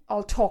me,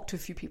 I'll talk to a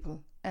few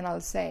people and I'll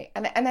say,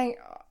 and I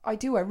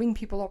ring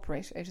people up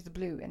right out of the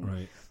blue,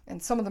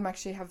 and some of them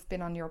actually have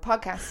been on your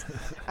podcast,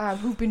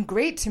 who've been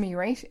great to me,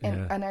 right?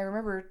 And I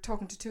remember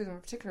talking to two of them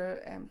in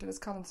particular, Dennis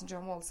Collins and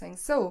John Wall, saying,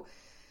 so,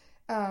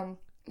 can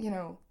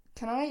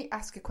I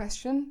ask a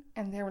question?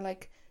 And they were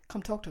like,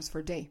 come talk to us for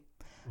a day.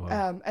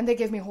 Wow. And they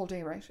gave me a whole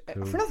day, right?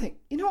 Cool. For nothing,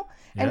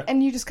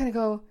 and you just kind of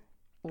go,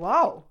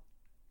 wow.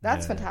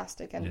 That's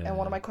fantastic. And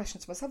one of my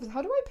questions to myself is,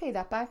 how do I pay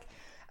that back?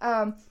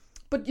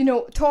 But,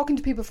 talking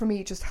to people for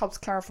me just helps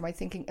clarify my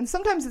thinking. And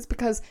sometimes it's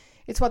because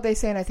it's what they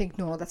say and I think,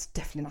 no, that's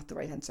definitely not the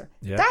right answer.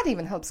 Yeah. That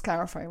even helps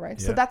clarify, right?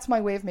 Yeah. So that's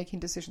my way of making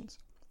decisions.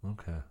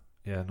 Okay.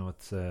 Yeah, no,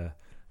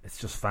 it's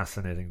just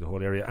fascinating, the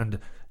whole area. And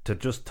to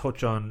just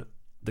touch on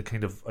I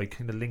kind of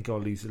link all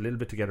these a little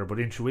bit together, but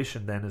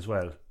intuition then as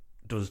well.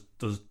 Does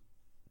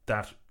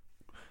that,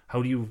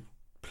 how do you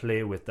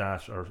play with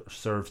that or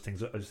serve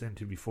things? I was saying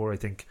to you before, I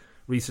think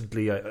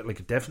recently I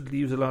definitely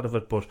use a lot of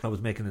it, but I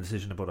was making a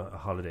decision about a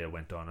holiday I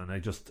went on and I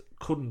just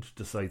couldn't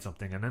decide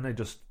something, and then I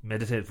just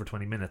meditated for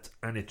 20 minutes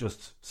and it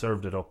just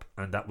served it up,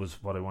 and that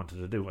was what I wanted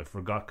to do. I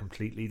forgot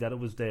completely that it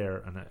was there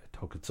and I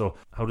took it. So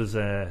how does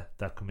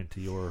that come into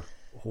your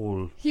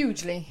whole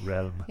hugely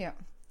realm? Yeah.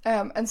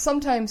 And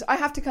sometimes I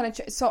have to kind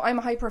of so I'm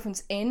a high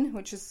preference in,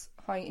 which is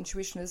high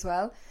intuition as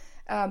well.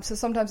 So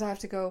sometimes I have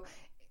to go,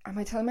 am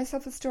I telling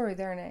myself a story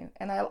there now?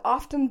 And I'll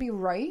often be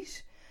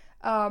right.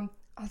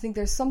 I think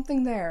there's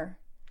something there.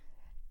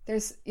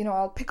 There's,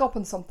 I'll pick up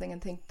on something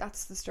and think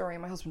that's the story.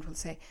 And my husband will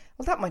say,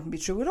 well, that mightn't be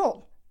true at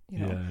all.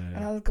 And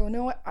I'll go,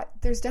 no,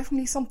 there's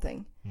definitely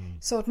something.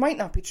 So it might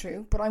not be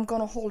true, but I'm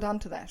going to hold on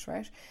to that,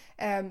 right?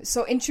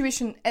 So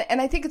intuition, and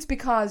I think it's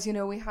because,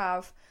 we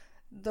have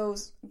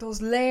those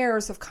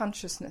layers of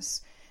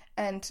consciousness,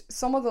 and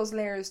some of those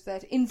layers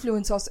that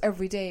influence us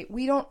every day,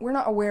 we're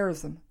not aware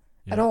of them.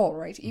 At all,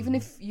 right? Even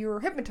if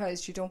you're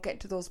hypnotized, you don't get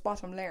to those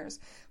bottom layers,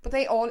 but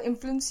they all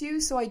influence you.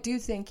 So I do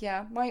think,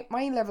 my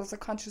levels of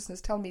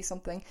consciousness tell me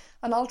something,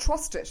 and I'll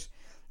trust it.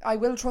 I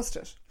will trust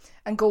it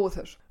and go with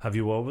it. Have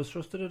you always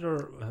trusted it,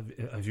 or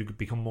have you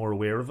become more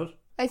aware of it?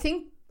 I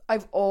think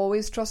I've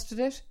always trusted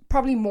it.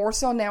 Probably more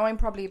so now. I'm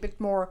probably a bit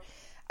more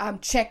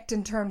checked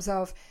in terms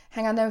of,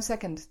 hang on now a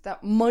second,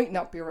 that might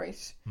not be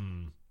right.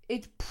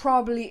 It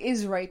probably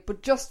is right,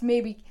 but just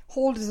maybe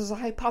hold it as a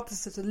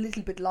hypothesis a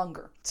little bit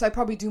longer. So I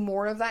probably do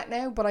more of that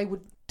now, but I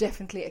would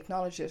definitely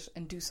acknowledge it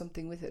and do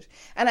something with it.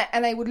 And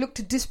I would look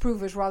to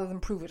disprove it rather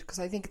than prove it, because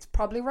I think it's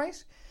probably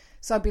right.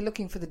 So I'd be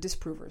looking for the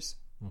disprovers.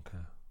 Okay,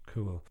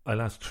 cool.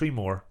 I'll ask three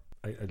more.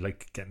 I'd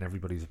like getting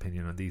everybody's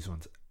opinion on these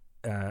ones.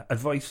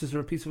 Advice, is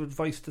there a piece of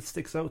advice that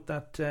sticks out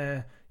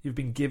that you've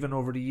been given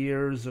over the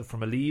years,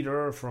 from a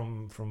leader,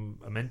 from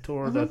a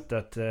mentor,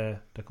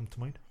 that comes to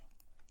mind?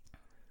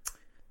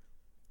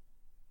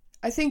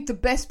 I think the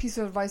best piece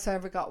of advice I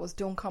ever got was,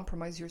 don't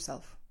compromise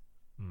yourself.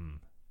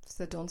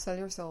 So don't sell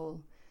your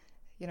soul.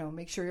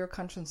 Make sure your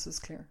conscience is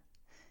clear.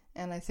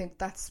 And I think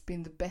that's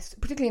been the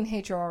best, particularly in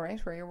HR, right,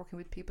 where you're working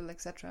with people,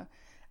 etc.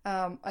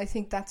 I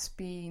think that's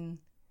been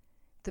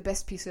the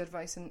best piece of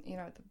advice. And,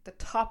 the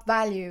top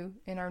value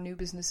in our new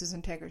business is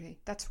integrity.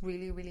 That's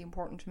really, really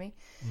important to me.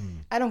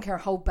 I don't care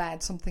how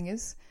bad something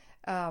is,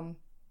 but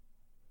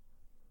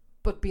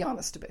be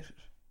honest about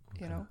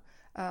it,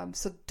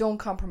 So don't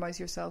compromise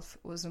yourself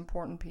was an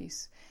important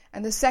piece.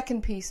 And the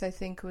second piece, I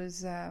think,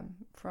 was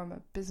from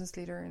a business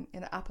leader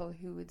in Apple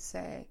who would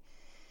say,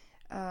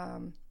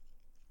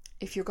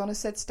 if you're going to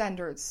set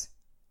standards,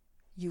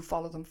 you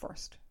follow them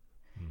first.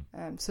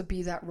 So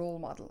be that role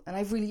model. And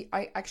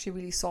I actually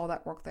really saw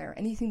that work there.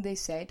 Anything they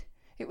said,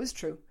 it was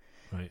true.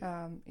 Right.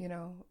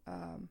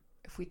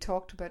 If we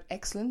talked about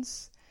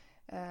excellence,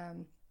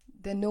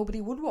 then nobody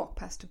would walk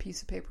past a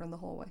piece of paper in the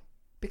hallway,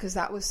 because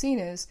that was seen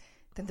as,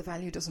 then the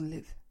value doesn't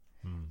live.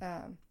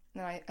 And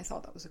I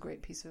thought that was a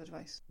great piece of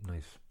advice.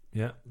 Nice.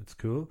 Yeah, it's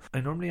cool.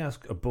 I normally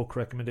ask a book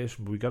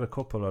recommendation, but we got a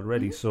couple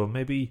already. So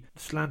maybe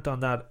slant on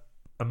that,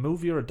 a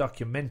movie or a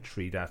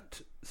documentary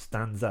that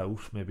stands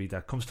out, maybe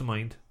that comes to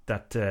mind,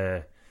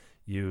 that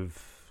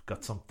you've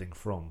got something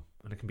from,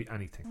 and it can be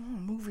anything.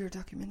 Movie or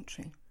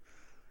documentary.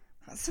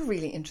 That's a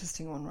really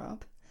interesting one,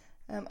 Rob.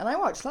 And I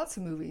watch lots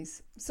of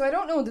movies. So I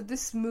don't know that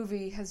this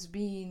movie has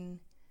been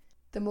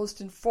the most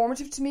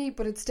informative to me,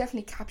 but it's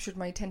definitely captured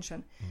my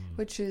attention,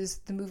 which is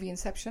the movie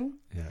Inception.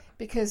 Yeah.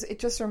 Because it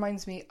just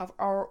reminds me of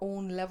our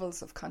own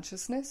levels of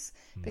consciousness,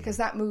 because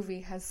that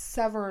movie has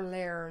several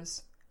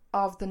layers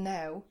of the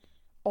now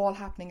all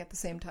happening at the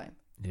same time.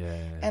 Yeah.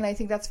 And I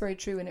think that's very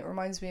true, and it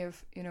reminds me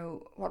of,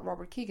 what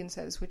Robert Keegan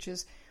says, which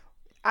is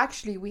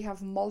actually we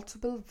have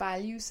multiple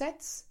value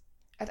sets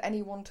at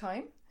any one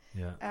time.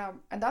 Yeah.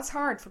 And that's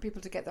hard for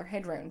people to get their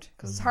head around,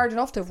 because it's hard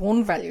enough to have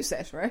one value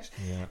set, right?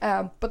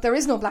 Yeah. But there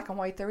is no black and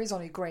white, there is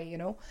only grey,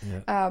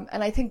 Yeah.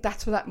 And I think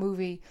that's what that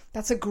movie,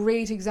 that's a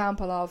great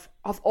example of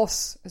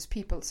us as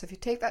people. So if you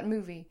take that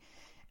movie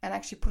and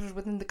actually put it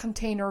within the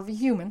container of a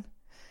human,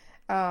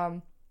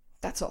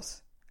 that's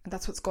us. And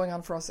that's what's going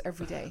on for us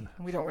every day,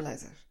 and we don't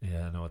realise it.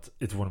 Yeah, no,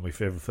 it's one of my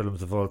favourite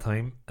films of all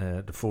time.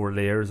 The 4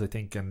 layers, I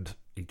think, and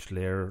each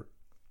layer,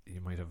 you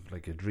might have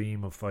like a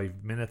dream of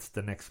 5 minutes.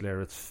 The next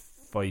layer, it's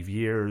 5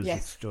 years. Yes.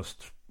 It's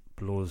just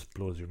blows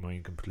your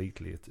mind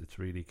completely. It's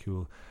really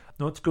cool.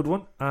 No, it's a good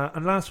one.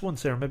 And last one,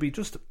 Sarah, maybe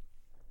just,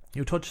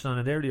 you touched on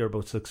it earlier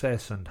about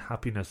success and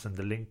happiness and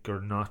the link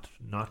or not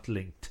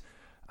linked.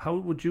 How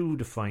would you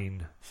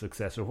define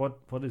success, or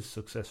what is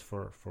success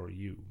for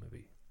you,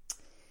 maybe?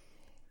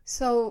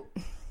 So,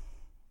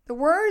 the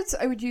words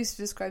I would use to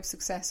describe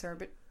success are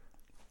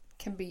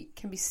can be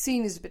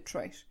seen as a bit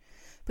trite,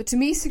 but to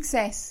me,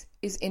 success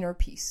is inner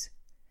peace.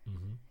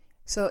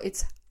 So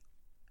it's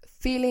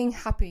feeling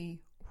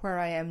happy where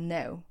I am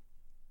now,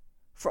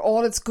 for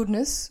all its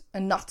goodness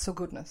and not so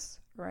goodness,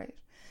 right?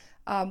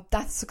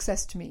 That's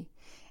success to me,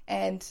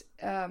 and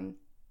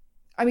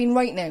I mean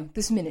right now,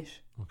 this minute.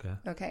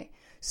 Okay.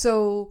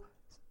 So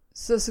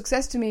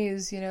success to me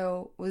is,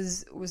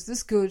 was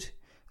this good?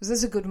 Was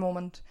this a good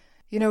moment?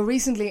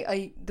 Recently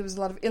there was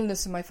a lot of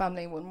illness in my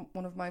family.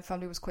 One of my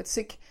family was quite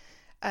sick,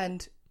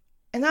 and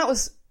that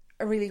was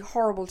a really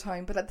horrible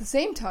time. But at the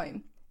same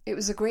time, it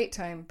was a great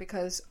time,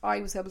 because I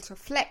was able to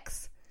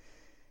flex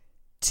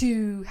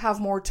to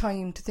have more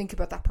time to think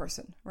about that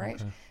person,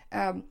 right?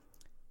 Okay.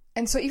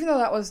 And so even though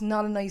that was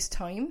not a nice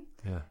time,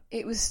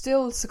 it was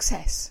still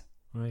success.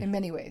 Right. In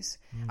many ways.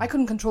 I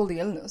couldn't control the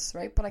illness,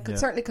 right? But I could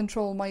certainly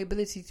control my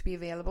ability to be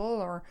available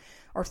or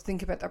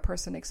think about that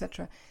person,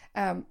 etc.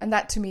 And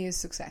that to me is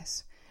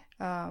success.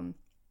 I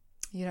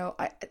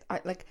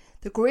like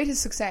the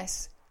greatest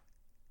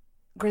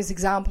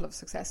example of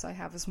success I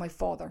have is my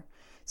father.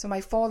 So my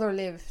father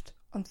lived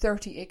on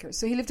 30 acres.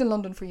 So he lived in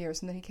London for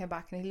years, and then he came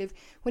back, and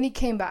when he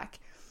came back,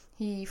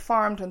 he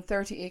farmed on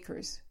 30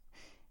 acres.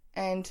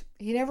 And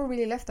he never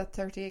really left that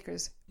 30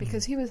 acres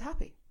because he was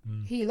happy.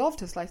 He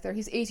loved his life there.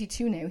 He's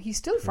 82 now. He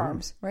still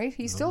farms, right?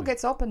 He still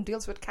gets up and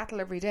deals with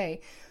cattle every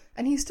day,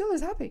 and he still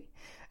is happy.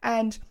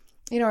 And,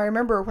 I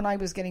remember when I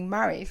was getting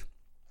married,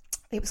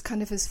 it was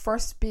kind of his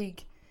first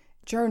big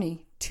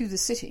journey to the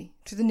city,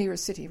 to the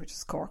nearest city, which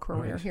is Cork, where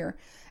we are here.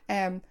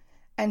 And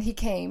he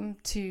came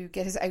to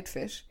get his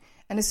outfit.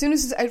 And as soon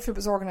as his outfit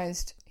was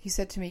organised, he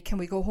said to me, "Can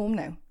we go home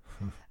now?"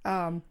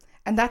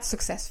 And that's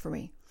success for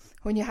me.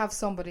 When you have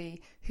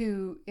somebody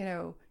who,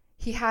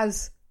 he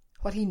has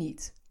what he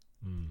needs.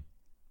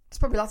 There's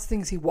probably lots of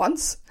things he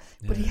wants,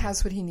 but he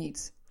has what he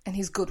needs, and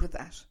he's good with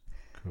that.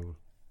 Cool.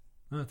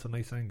 That's a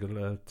nice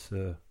angle.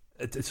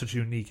 It's such a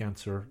unique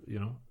answer,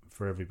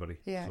 for everybody.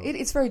 Yeah, so.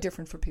 It's very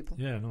different for people.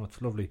 Yeah, no,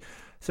 it's lovely.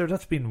 Sarah,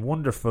 that's been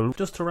wonderful.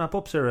 Just to wrap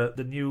up, Sarah,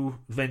 the new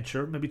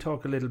venture, maybe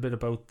talk a little bit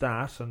about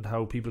that and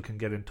how people can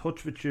get in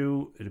touch with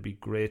you. It'd be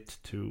great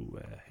to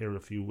hear a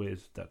few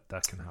ways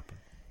that can happen.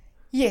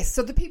 Yes,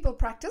 so the People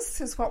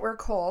Practice is what we're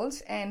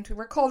called, and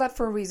we're called that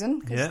for a reason,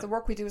 because the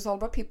work we do is all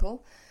about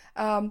people.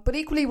 But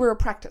equally, we're a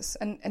practice.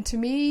 And to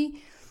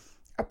me,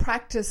 a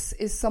practice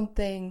is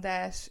something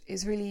that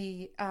is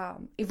really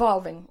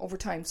evolving over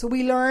time. So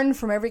we learn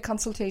from every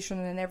consultation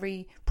and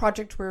every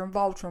project we're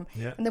involved from.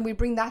 Yeah. And then we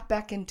bring that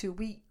back into,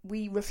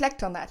 we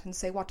reflect on that and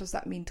say, what does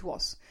that mean to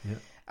us?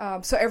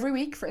 Yeah. So every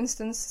week, for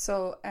instance,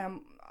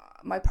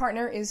 my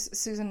partner is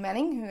Susan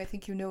Manning, who I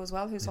think you know as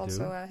well, who's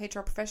also a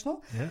HR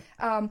professional.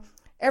 Yeah.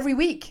 Every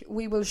week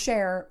we will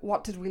share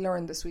what did we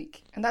learn this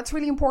week, and that's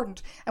really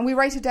important. And we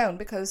write it down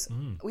because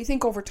we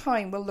think over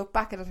time we'll look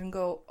back at it and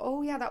go,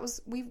 "Oh yeah, that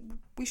was we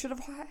should have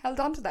held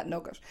on to that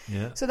nugget."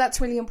 Yeah. So that's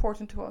really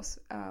important to us.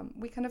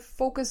 We kind of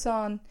focus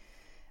on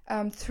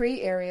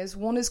 3 areas.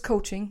 One is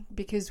coaching,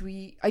 because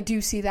I do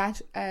see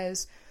that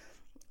as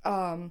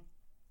a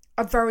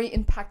very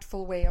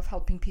impactful way of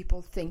helping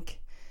people think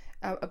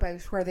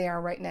about where they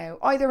are right now,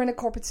 either in a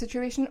corporate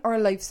situation or a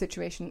life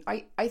situation.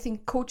 I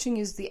think coaching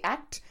is the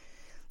act.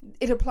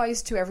 It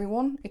applies to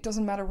everyone. It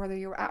doesn't matter whether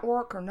you're at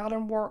work or not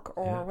in work,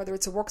 or whether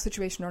it's a work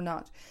situation or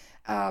not.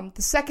 The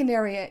second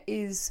area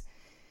is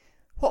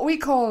what we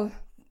call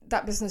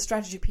that business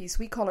strategy piece.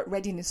 We call it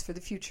readiness for the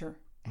future.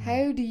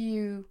 How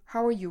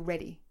are you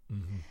ready?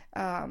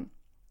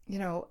 You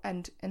know,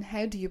 and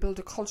how do you build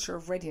a culture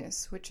of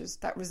readiness, which is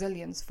that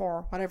resilience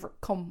for whatever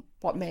come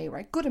what may,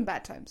 right? Good and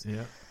bad times.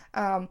 Yeah.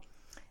 And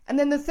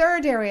then the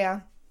third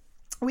area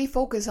we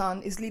focus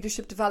on is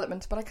leadership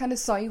development, but I kind of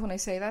sigh when I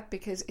say that,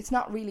 because it's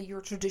not really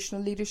your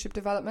traditional leadership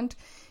development.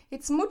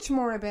 It's much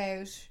more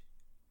about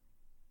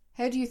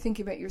how do you think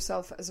about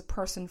yourself as a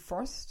person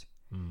first?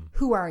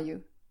 Who are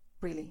you,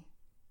 really?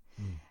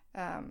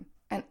 And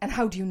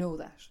how do you know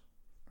that,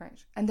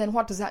 right? And then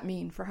what does that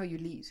mean for how you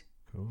lead?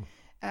 Cool.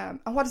 And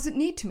what does it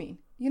need to mean?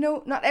 You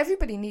know, not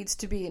everybody needs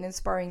to be an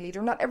inspiring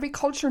leader. Not every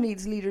culture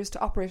needs leaders to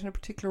operate in a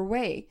particular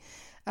way.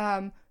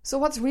 So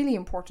what's really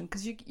important,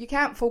 because you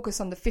can't focus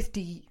on the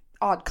 50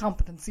 odd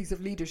competencies of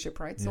leadership,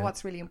 right? So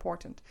what's really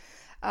important?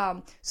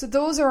 So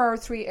those are our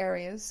 3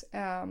 areas.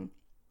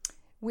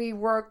 We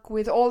work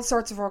with all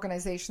sorts of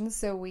organizations.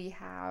 So we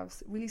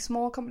have really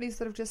small companies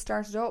that have just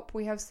started up.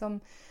 We have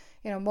some,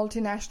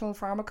 multinational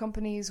pharma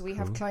companies. We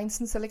have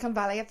clients in Silicon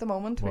Valley at the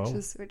moment, which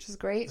is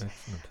great.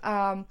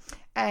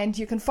 And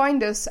you can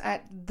find us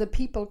at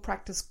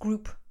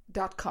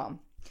thepeoplepracticegroup.com.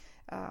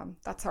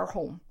 That's our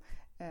home.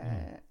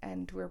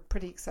 And we're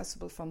pretty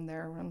accessible from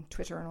there. We're on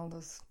Twitter and all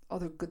those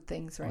other good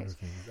things, right?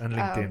 And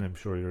LinkedIn, I'm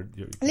sure you're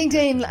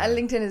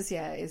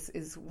LinkedIn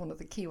is one of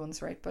the key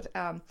ones, right? But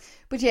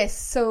yes,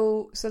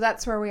 so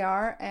that's where we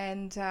are,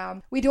 and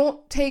we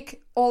don't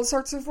take all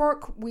sorts of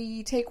work.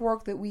 We take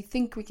work that we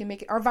think we can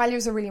make it. Our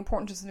values are really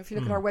important to us, and if you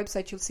look at our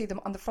website, you'll see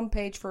them on the front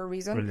page for a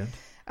reason. Brilliant.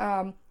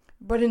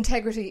 But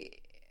integrity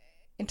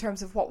in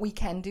terms of what we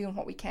can do and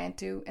what we can't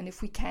do, and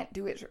if we can't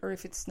do it or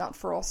if it's not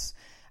for us,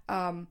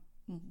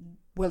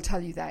 we'll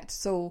tell you that.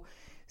 So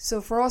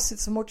for us,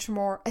 it's much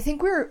more. I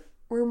think we're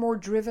more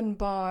driven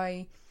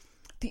by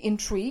the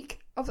intrigue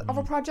of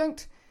a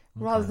project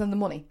rather than the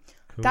money.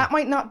 Cool. That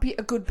might not be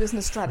a good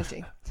business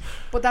strategy,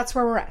 but that's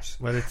where we're at.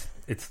 Well,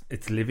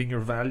 it's living your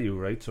value,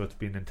 right? So it's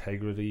been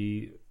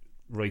integrity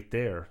right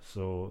there.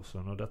 So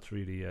no, that's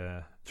really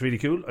it's really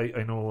cool.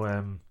 I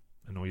know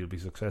you'll be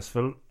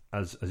successful.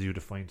 As you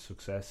define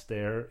success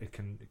there, it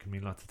can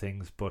mean lots of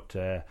things, but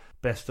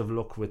best of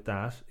luck with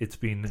that. It's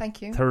been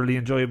thoroughly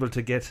enjoyable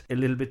to get a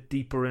little bit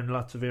deeper in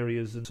lots of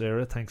areas. And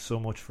Sarah, thanks so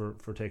much for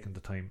taking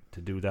the time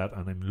to do that,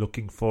 and I'm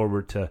looking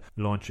forward to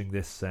launching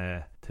this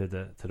to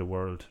the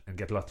world and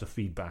get lots of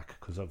feedback,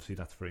 because obviously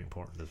that's very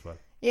important as well.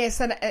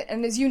 Yes, and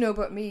as you know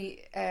about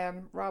me,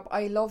 Rob,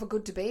 I love a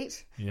good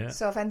debate. Yeah.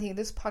 So if anything,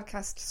 this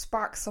podcast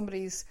sparks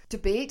somebody's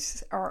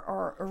debate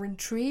or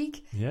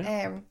intrigue,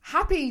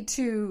 happy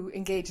to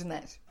engage in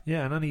that.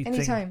 Yeah, and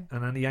anytime.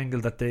 And any angle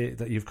that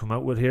you've come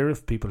out with here,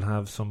 if people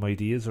have some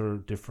ideas or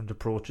different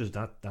approaches,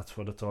 that's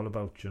what it's all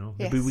about,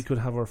 Maybe we could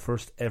have our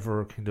first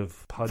ever kind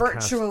of podcast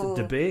virtual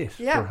debate,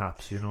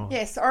 perhaps,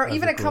 Yes, or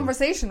even a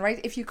conversation,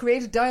 right? If you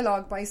create a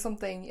dialogue by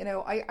something,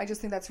 I just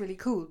think that's really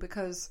cool,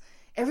 because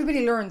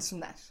everybody learns from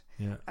that.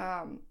 Yeah.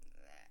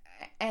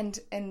 And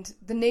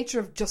the nature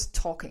of just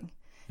talking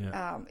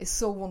is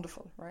so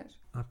wonderful, right?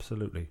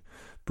 Absolutely.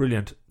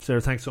 Brilliant.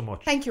 Sarah, thanks so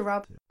much. Thank you,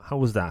 Rob. How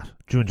was that?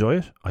 Did you enjoy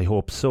it? I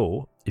hope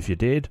so. If you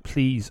did,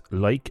 please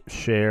like,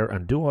 share,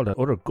 and do all that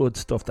other good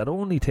stuff that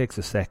only takes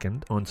a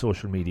second on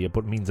social media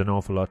but means an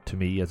awful lot to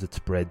me as it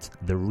spreads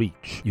the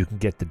reach. You can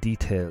get the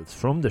details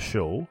from the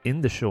show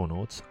in the show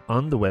notes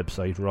on the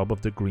website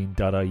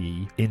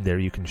robofthegreen.ie. In there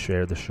you can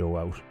share the show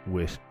out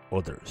with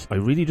others. I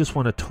really just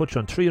want to touch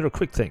on 3 other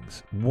quick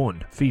things.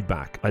 1,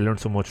 feedback. I learned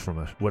so much from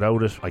it.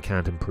 Without it, I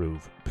can't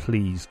improve.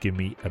 Please give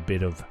me a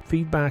bit of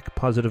feedback,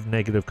 positive,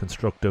 negative,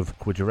 constructive.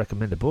 Would you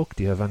recommend a book?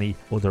 Do you have any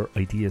other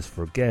ideas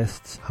for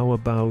guests? How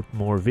about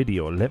more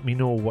video? Let me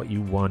know what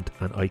you want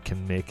and I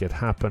can make it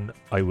happen.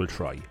 I will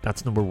try.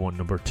 That's number 1.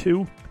 Number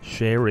 2,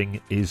 sharing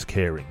is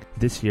caring.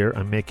 This year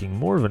I'm making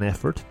more of an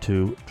effort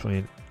to try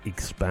and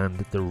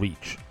expand the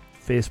reach.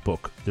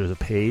 Facebook, there's a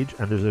page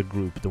and there's a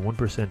group. The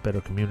 1%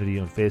 Better community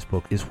on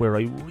Facebook is where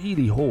I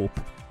really hope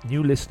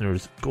new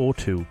listeners go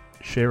to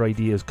share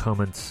ideas,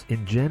 comments,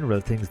 in general,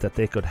 things that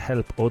they could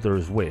help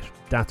others with.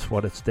 That's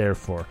what it's there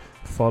for.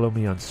 Follow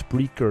me on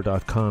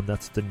Spreaker.com.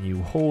 That's the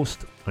new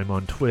host. I'm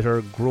on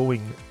Twitter,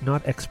 growing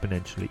not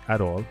exponentially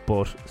at all,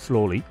 but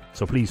slowly.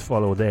 So please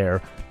follow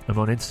there. I'm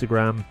on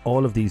Instagram.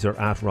 All of these are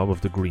at Rob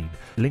of the Green.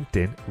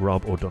 LinkedIn,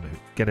 Rob O'Donoghue.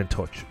 Get in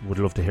touch. Would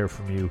love to hear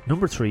from you.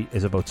 Number 3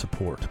 is about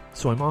support.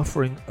 So I'm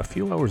offering a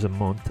few hours a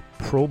month,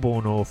 pro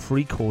bono,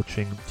 free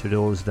coaching to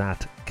those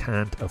that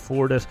can't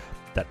afford it,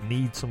 that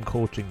need some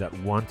coaching, that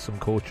want some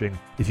coaching.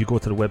 If you go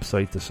to the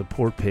website, the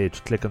support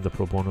page, click on the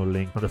pro bono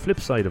link. On the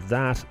flip side of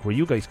that, where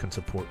you guys can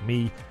support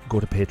me, go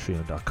to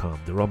patreon.com,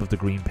 the Rob of the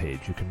Green page.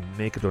 You can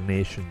make a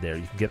donation there.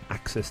 You can get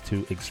access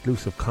to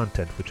exclusive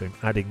content, which I'm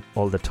adding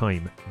all the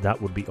time.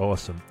 That would be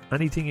awesome.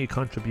 Anything you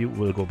contribute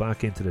will go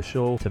back into the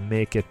show to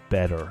make it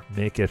better,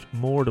 make it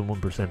more than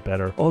 1%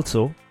 better.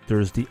 Also,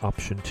 there's the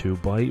option to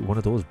buy one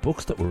of those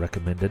books that were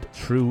recommended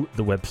through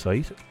the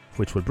website,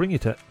 which will bring you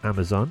to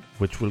Amazon,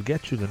 which will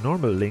get you the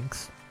normal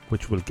links,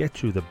 which will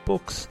get you the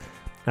books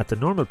at the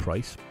normal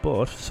price,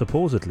 but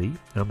supposedly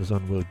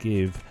Amazon will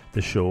give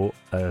the show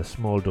a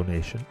small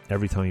donation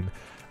every time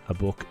a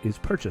book is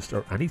purchased,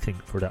 or anything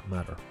for that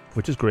matter,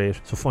 which is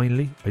great. So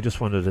finally, I just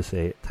wanted to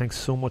say thanks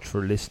so much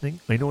for listening.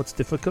 I know it's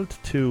difficult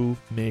to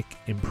make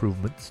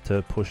improvements,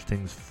 to push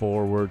things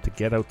forward, to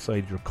get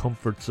outside your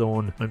comfort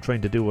zone. I'm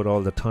trying to do it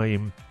all the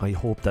time. I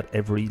hope that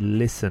every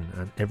listen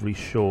and every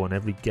show and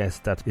every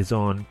guest that is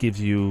on gives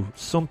you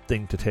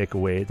something to take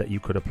away that you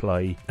could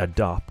apply,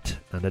 adopt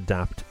and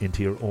adapt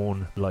into your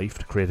own life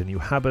to create a new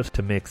habit,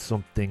 to make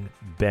something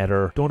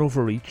better. Don't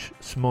overreach.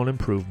 Small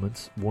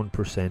improvements,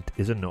 1%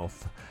 is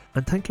enough.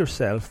 And thank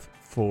yourself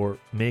for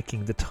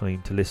making the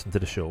time to listen to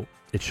the show.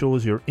 It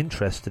shows you're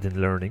interested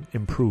in learning,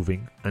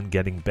 improving, and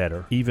getting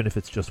better, even if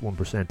it's just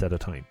 1% at a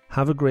time.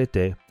 Have a great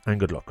day and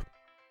good luck.